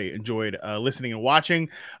everybody enjoyed listening and watching.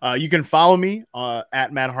 You can follow me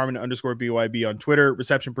at Matt Harmon _BYB on Twitter.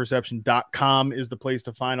 Receptionperception.com is the place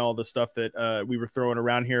to find all the stuff that we were throwing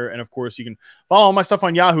around here. And of course, you can follow all my stuff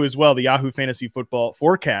on Yahoo as well. The Yahoo Fantasy Football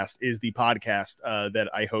Forecast is the podcast that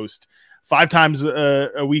I host 5 times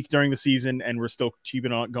a week during the season, and we're still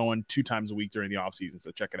keeping on going 2 times a week during the off season. So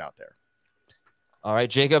check it out there. All right,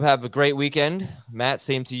 Jacob, have a great weekend. Matt,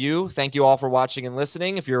 same to you. Thank you all for watching and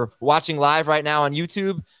listening. If you're watching live right now on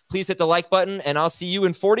YouTube, please hit the like button, and I'll see you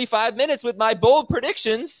in 45 minutes with my bold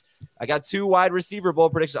predictions. I got 2 wide receiver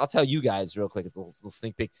bold predictions. I'll tell you guys real quick. It's a little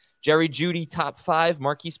sneak peek. Jerry Jeudy, top 5.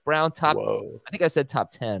 Marquise Brown, top. Whoa. I think I said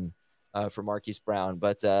top 10 for Marquise Brown,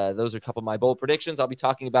 but those are a couple of my bold predictions I'll be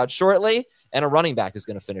talking about shortly, and a running back is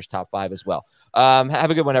going to finish top 5 as well.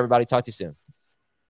 Have a good one, everybody. Talk to you soon.